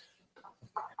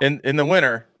in the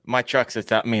winter, my truck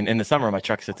sits out. I mean, in the summer, my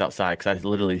truck sits outside because I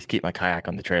literally keep my kayak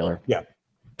on the trailer. Yeah.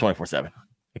 24/7.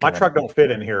 My truck don't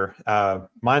fit in here.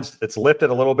 It's lifted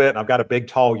a little bit, and I've got a big,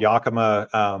 tall Yakima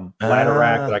ladder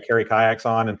rack that I carry kayaks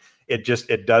on, and it just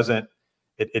doesn't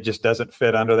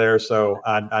fit under there. So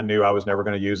I knew I was never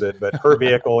going to use it. But her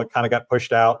vehicle, it kind of got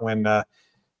pushed out when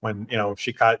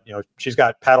she's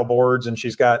got paddle boards, and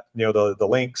she's got the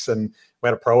links, and we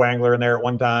had a Pro Angler in there at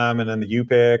one time, and then the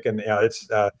U-pick, and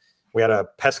we had a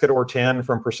Pescador 10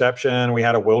 from Perception. We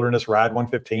had a Wilderness Ride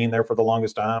 115 there for the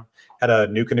longest time. Had a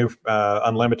New Canoe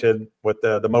Unlimited with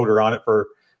the motor on it for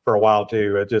a while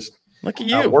too. It just look at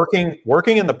you.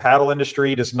 Working in the paddle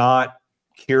industry does not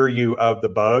cure you of the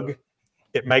bug.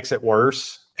 It makes it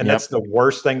worse, and that's the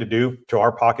worst thing to do to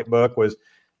our pocketbook. Was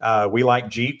we like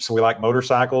Jeeps, we like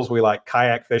motorcycles, we like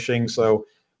kayak fishing, so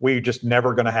we just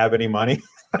never going to have any money.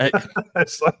 But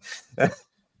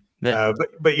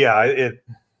yeah,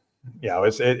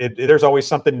 there's always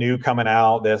something new coming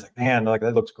out that's like, man, like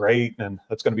that looks great, and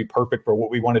that's going to be perfect for what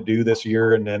we want to do this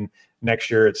year. And then next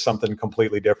year it's something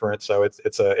completely different. So it's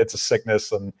a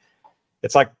sickness, and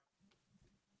it's like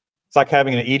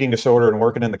having an eating disorder and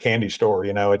working in the candy store.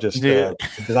 It just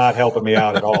it's not helping me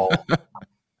out at all.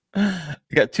 I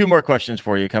got 2 more questions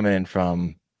for you coming in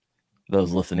from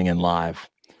those listening in live.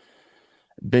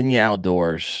 Binya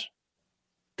Outdoors.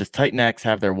 Does Titan X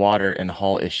have their water and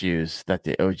hull issues that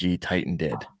the OG Titan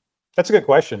did? That's a good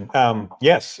question.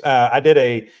 Yes, I did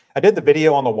the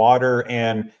video on the water,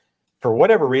 and for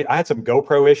whatever reason, I had some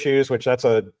GoPro issues, which that's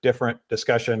a different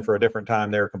discussion for a different time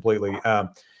there completely.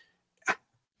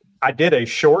 I did a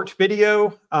short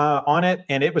video on it,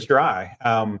 and it was dry.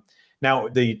 Now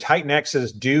the Titan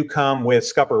X's do come with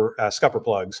scupper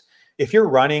plugs. If you're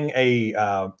running a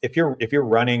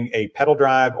pedal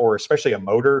drive, or especially a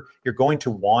motor, you're going to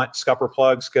want scupper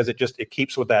plugs, because it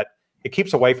keeps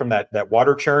away from that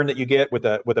water churn that you get with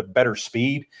a better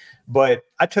speed. But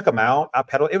I took them out. I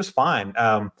pedaled. It was fine.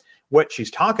 What she's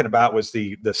talking about was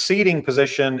the seating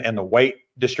position, and the weight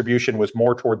distribution was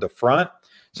more toward the front.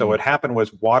 So what happened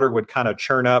was water would kind of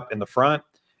churn up in the front,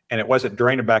 and it wasn't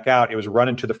draining back out. It was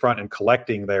running to the front and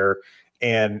collecting there.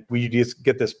 And we just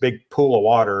get this big pool of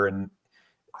water, and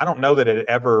I don't know that it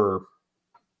ever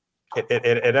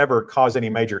caused any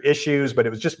major issues, but it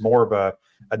was just more of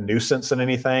a nuisance than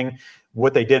anything.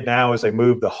 What they did now is they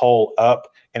moved the hull up,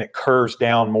 and it curves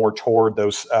down more toward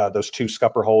those 2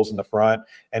 scupper holes in the front.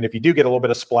 And if you do get a little bit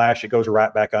of splash, it goes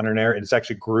right back under there, and it's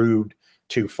actually grooved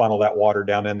to funnel that water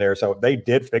down in there. So they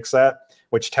did fix that,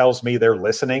 which tells me they're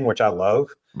listening, which I love.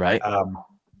 Right.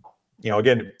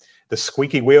 Again, the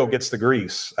squeaky wheel gets the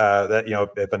grease.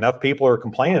 If enough people are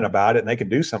complaining about it and they can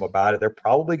do something about it, they're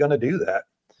probably going to do that.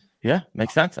 Yeah,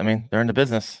 makes sense. I mean, they're in the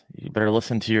business. You better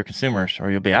listen to your consumers,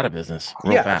 or you'll be out of business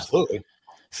real fast. Absolutely.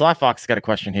 Sly Fox got a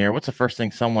question here. What's the first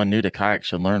thing someone new to kayak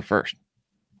should learn first?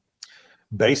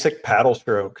 Basic paddle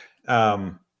stroke.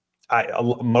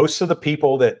 Most of the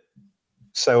people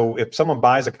so if someone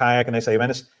buys a kayak and they say,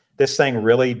 man, this thing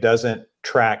really doesn't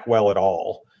track well at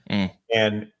all.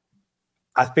 And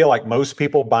I feel like most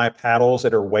people buy paddles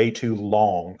that are way too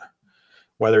long,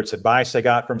 whether it's advice they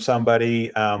got from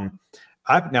somebody.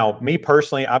 Me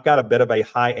personally, I've got a bit of a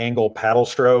high angle paddle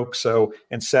stroke. So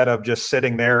instead of just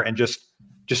sitting there and just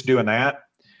doing that,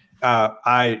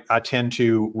 I tend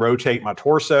to rotate my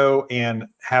torso, and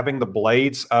having the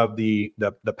blades of the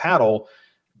paddle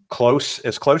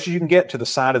as close as you can get to the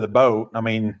side of the boat. I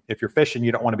mean, if you're fishing,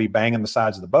 you don't want to be banging the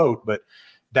sides of the boat, but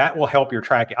that will help your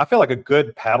tracking. I feel like a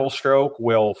good paddle stroke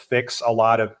will fix a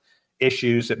lot of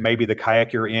issues that maybe the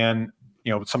kayak you're in,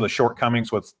 some of the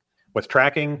shortcomings with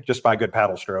tracking, just by a good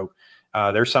paddle stroke.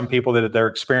 There's some people that they're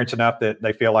experienced enough that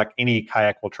they feel like any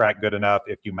kayak will track good enough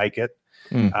if you make it.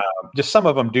 Just some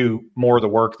of them do more of the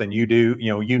work than you do.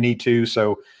 You need to.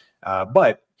 So,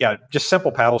 but yeah, just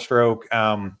simple paddle stroke.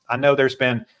 I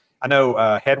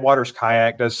know Headwaters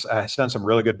Kayak has done some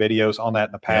really good videos on that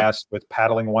in the past with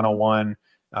Paddling 101.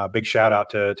 Big shout out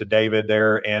to David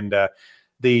there. And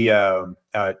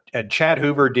and Chad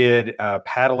Hoover did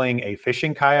paddling a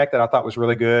fishing kayak that I thought was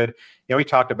really good. He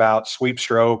talked about sweep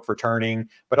stroke for turning,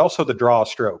 but also the draw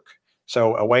stroke.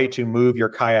 So a way to move your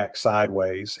kayak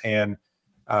sideways. And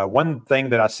one thing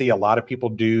that I see a lot of people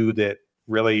do that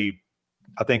really,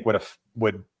 I think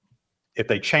would if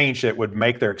they changed it, would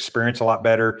make their experience a lot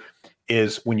better,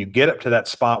 is when you get up to that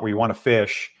spot where you want to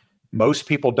fish, most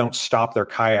people don't stop their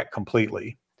kayak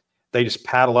completely. They just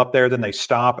paddle up there, then they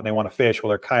stop and they want to fish while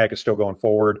their kayak is still going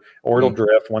forward, or it'll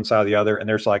drift one side or the other. And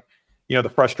there's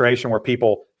the frustration where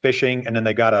people fishing and then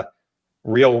they got to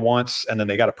reel once and then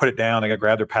they got to put it down. They got to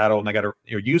grab their paddle and they got to,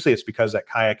 usually it's because that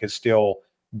kayak is still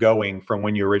going from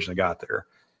when you originally got there.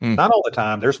 Not all the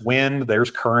time. There's wind, there's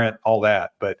current, all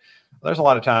that. But there's a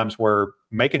lot of times where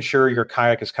making sure your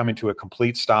kayak is coming to a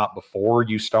complete stop before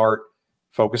you start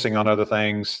focusing on other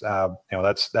things,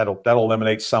 that'll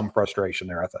eliminate some frustration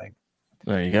there, I think.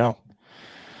 There you go.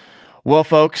 Well,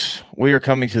 folks, we are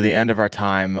coming to the end of our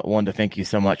time. I wanted to thank you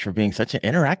so much for being such an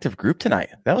interactive group tonight.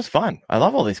 That was fun. I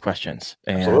love all these questions.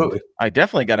 And absolutely. I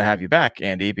definitely got to have you back,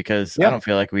 Andy, because I don't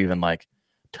feel like we even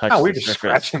touched we're just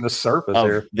scratching the surface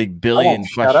here. The billion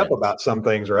questions. Shut up about some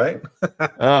things, right?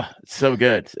 Oh, it's so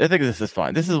good. I think this is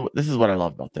fun. This is what I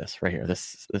love about this right here.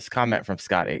 This comment from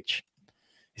Scott H.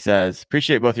 He says,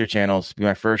 appreciate both your channels. Be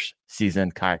my first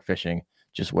season kayak fishing.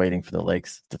 Just waiting for the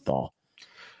lakes to thaw.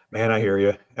 Man, I hear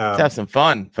you. Let's have some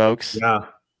fun, folks. Yeah.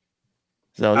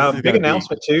 So big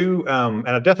announcement too. And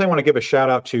I definitely want to give a shout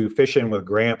out to Fishing with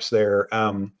Gramps there.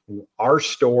 Our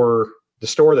store, the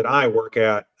store that I work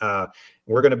at,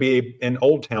 we're going to be an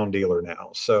Old Town dealer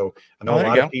now. So I know a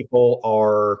lot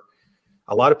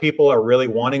of people are really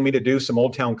wanting me to do some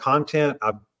Old Town content.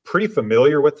 I'm pretty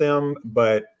familiar with them,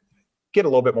 but get a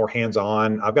little bit more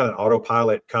hands-on. I've got an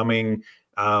autopilot coming.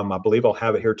 I believe I'll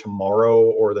have it here tomorrow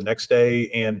or the next day,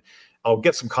 and I'll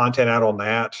get some content out on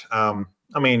that.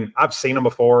 I've seen them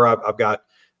before. I've got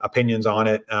opinions on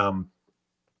it.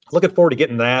 Looking forward to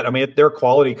getting that. They're a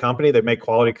quality company. They make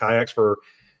quality kayaks for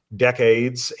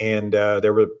decades, and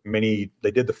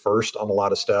they did the first on a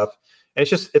lot of stuff. And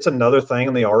it's another thing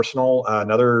in the arsenal,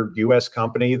 another U.S.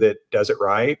 company that does it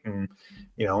right. And,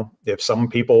 if some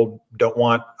people don't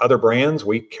want other brands,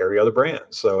 we carry other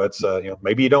brands. So it's,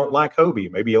 maybe you don't like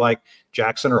Hobie, maybe you like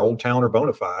Jackson or Old Town or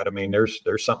Bonafide.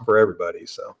 There's something for everybody.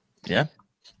 So, yeah,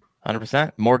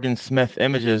 100%. Morgan Smith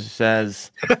Images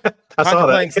says, I saw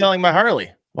that. Selling my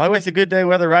Harley. Why waste a good day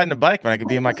weather riding a bike when I could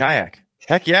be in my kayak?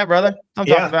 Heck yeah, brother. I'm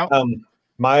talking about.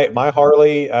 My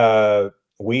Harley,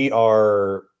 we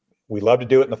love to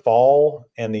do it in the fall,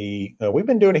 and we've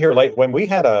been doing it here late. When we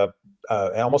had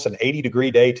almost an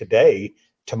 80-degree day today,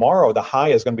 tomorrow the high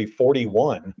is going to be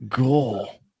 41.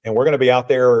 Cool. And we're going to be out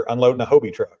there unloading a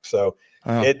Hobie truck. So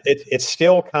it's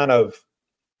still kind of,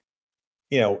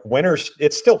 winter's.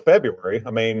 It's still February.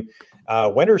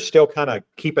 Winter's still kind of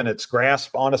keeping its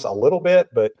grasp on us a little bit,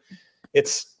 but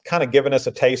it's kind of giving us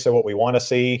a taste of what we want to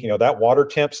see. That water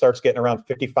temp starts getting around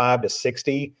 55 to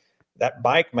 60. That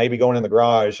bike may be going in the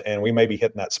garage and we may be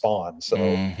hitting that spawn. So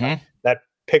that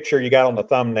picture you got on the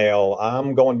thumbnail,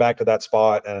 I'm going back to that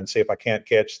spot and see if I can't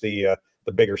catch the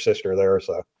bigger sister there.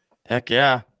 So heck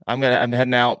yeah. I'm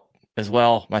heading out as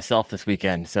well myself this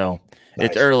weekend. So nice.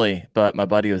 It's early, but my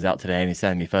buddy was out today and he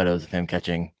sent me photos of him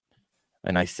catching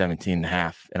a nice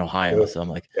 17.5 in Ohio. Good. So I'm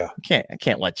like, I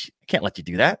can't let you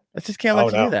do that. I just can't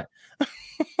let you do that.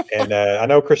 And I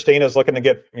know Christina's looking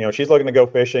to she's looking to go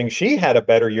fishing. She had a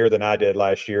better year than I did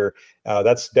last year.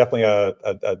 That's definitely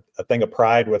a thing of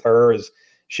pride with her, is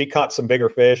she caught some bigger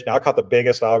fish. Now I caught the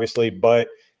biggest, obviously, but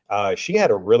she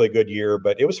had a really good year,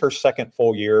 but it was her second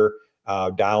full year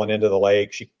dialing into the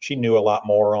lake. She knew a lot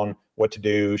more on what to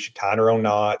do. She tied her own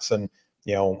knots and,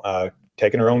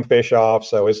 taking her own fish off.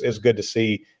 So it's good to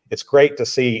see. It's great to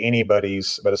see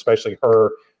anybody's, but especially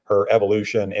her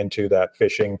evolution into that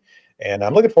fishing. And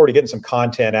I'm looking forward to getting some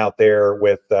content out there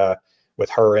with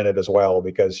her in it as well,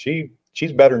 because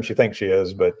she's better than she thinks she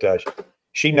is, but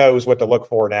she knows what to look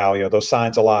for now. Those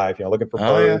signs of life, looking for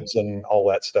birds and all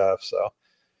that stuff. So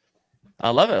I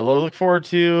love it. We'll look forward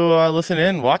to listening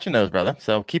in, watching those, brother.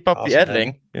 So keep up the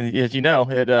editing. As you know,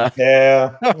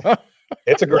 yeah,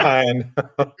 it's a grind.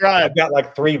 I've got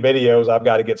like 3 videos I've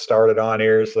got to get started on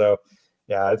here. So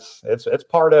yeah, it's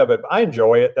part of it. I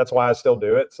enjoy it. That's why I still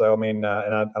do it. So, I mean,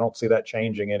 and I don't see that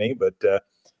changing any, but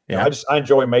I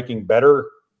enjoy making better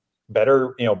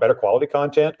quality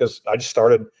content, because I just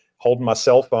started holding my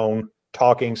cell phone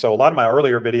talking. So a lot of my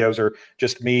earlier videos are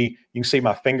just me. You can see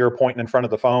my finger pointing in front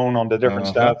of the phone on the different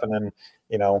stuff. And then,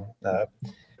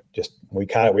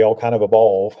 we all kind of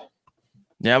evolve.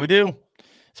 Yeah, we do.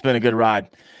 It's been a good ride.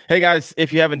 Hey guys,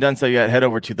 if you haven't done so yet, head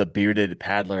over to the Bearded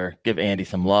Paddler, give Andy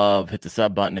some love, hit the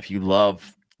sub button. If you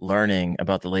love learning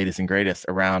about the latest and greatest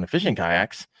around fishing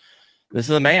kayaks, this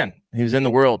is a man who's in the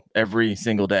world every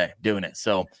single day doing it.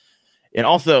 So, and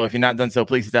also, if you're not done so,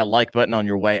 please hit that like button on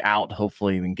your way out.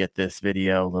 Hopefully we can get this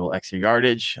video a little extra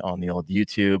yardage on the old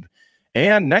YouTube.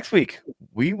 And next week,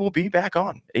 we will be back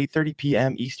on 8:30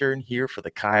 p.m. Eastern here for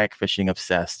the Kayak Fishing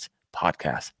Obsessed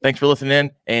podcast. Thanks for listening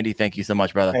in. Andy, thank you so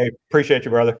much, brother. Hey, appreciate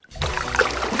you, brother.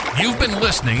 You've been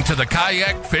listening to the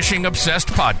Kayak Fishing Obsessed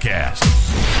podcast.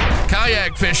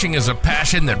 Kayak fishing is a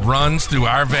passion that runs through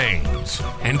our veins,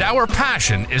 and our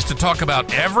passion is to talk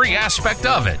about every aspect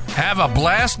of it, have a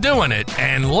blast doing it,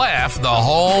 and laugh the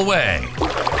whole way.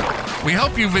 We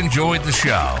hope you've enjoyed the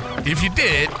show. If you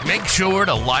did, make sure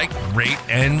to like, rate,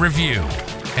 and review.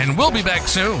 And we'll be back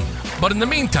soon. But in the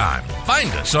meantime, find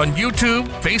us on YouTube,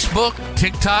 Facebook,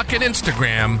 TikTok, and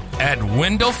Instagram at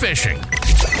Window Fishing.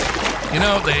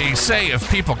 They say if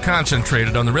people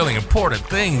concentrated on the really important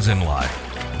things in life,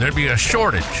 there'd be a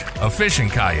shortage of fishing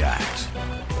kayaks.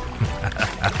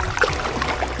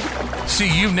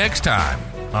 See you next time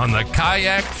on the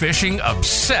Kayak Fishing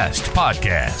Obsessed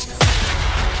podcast.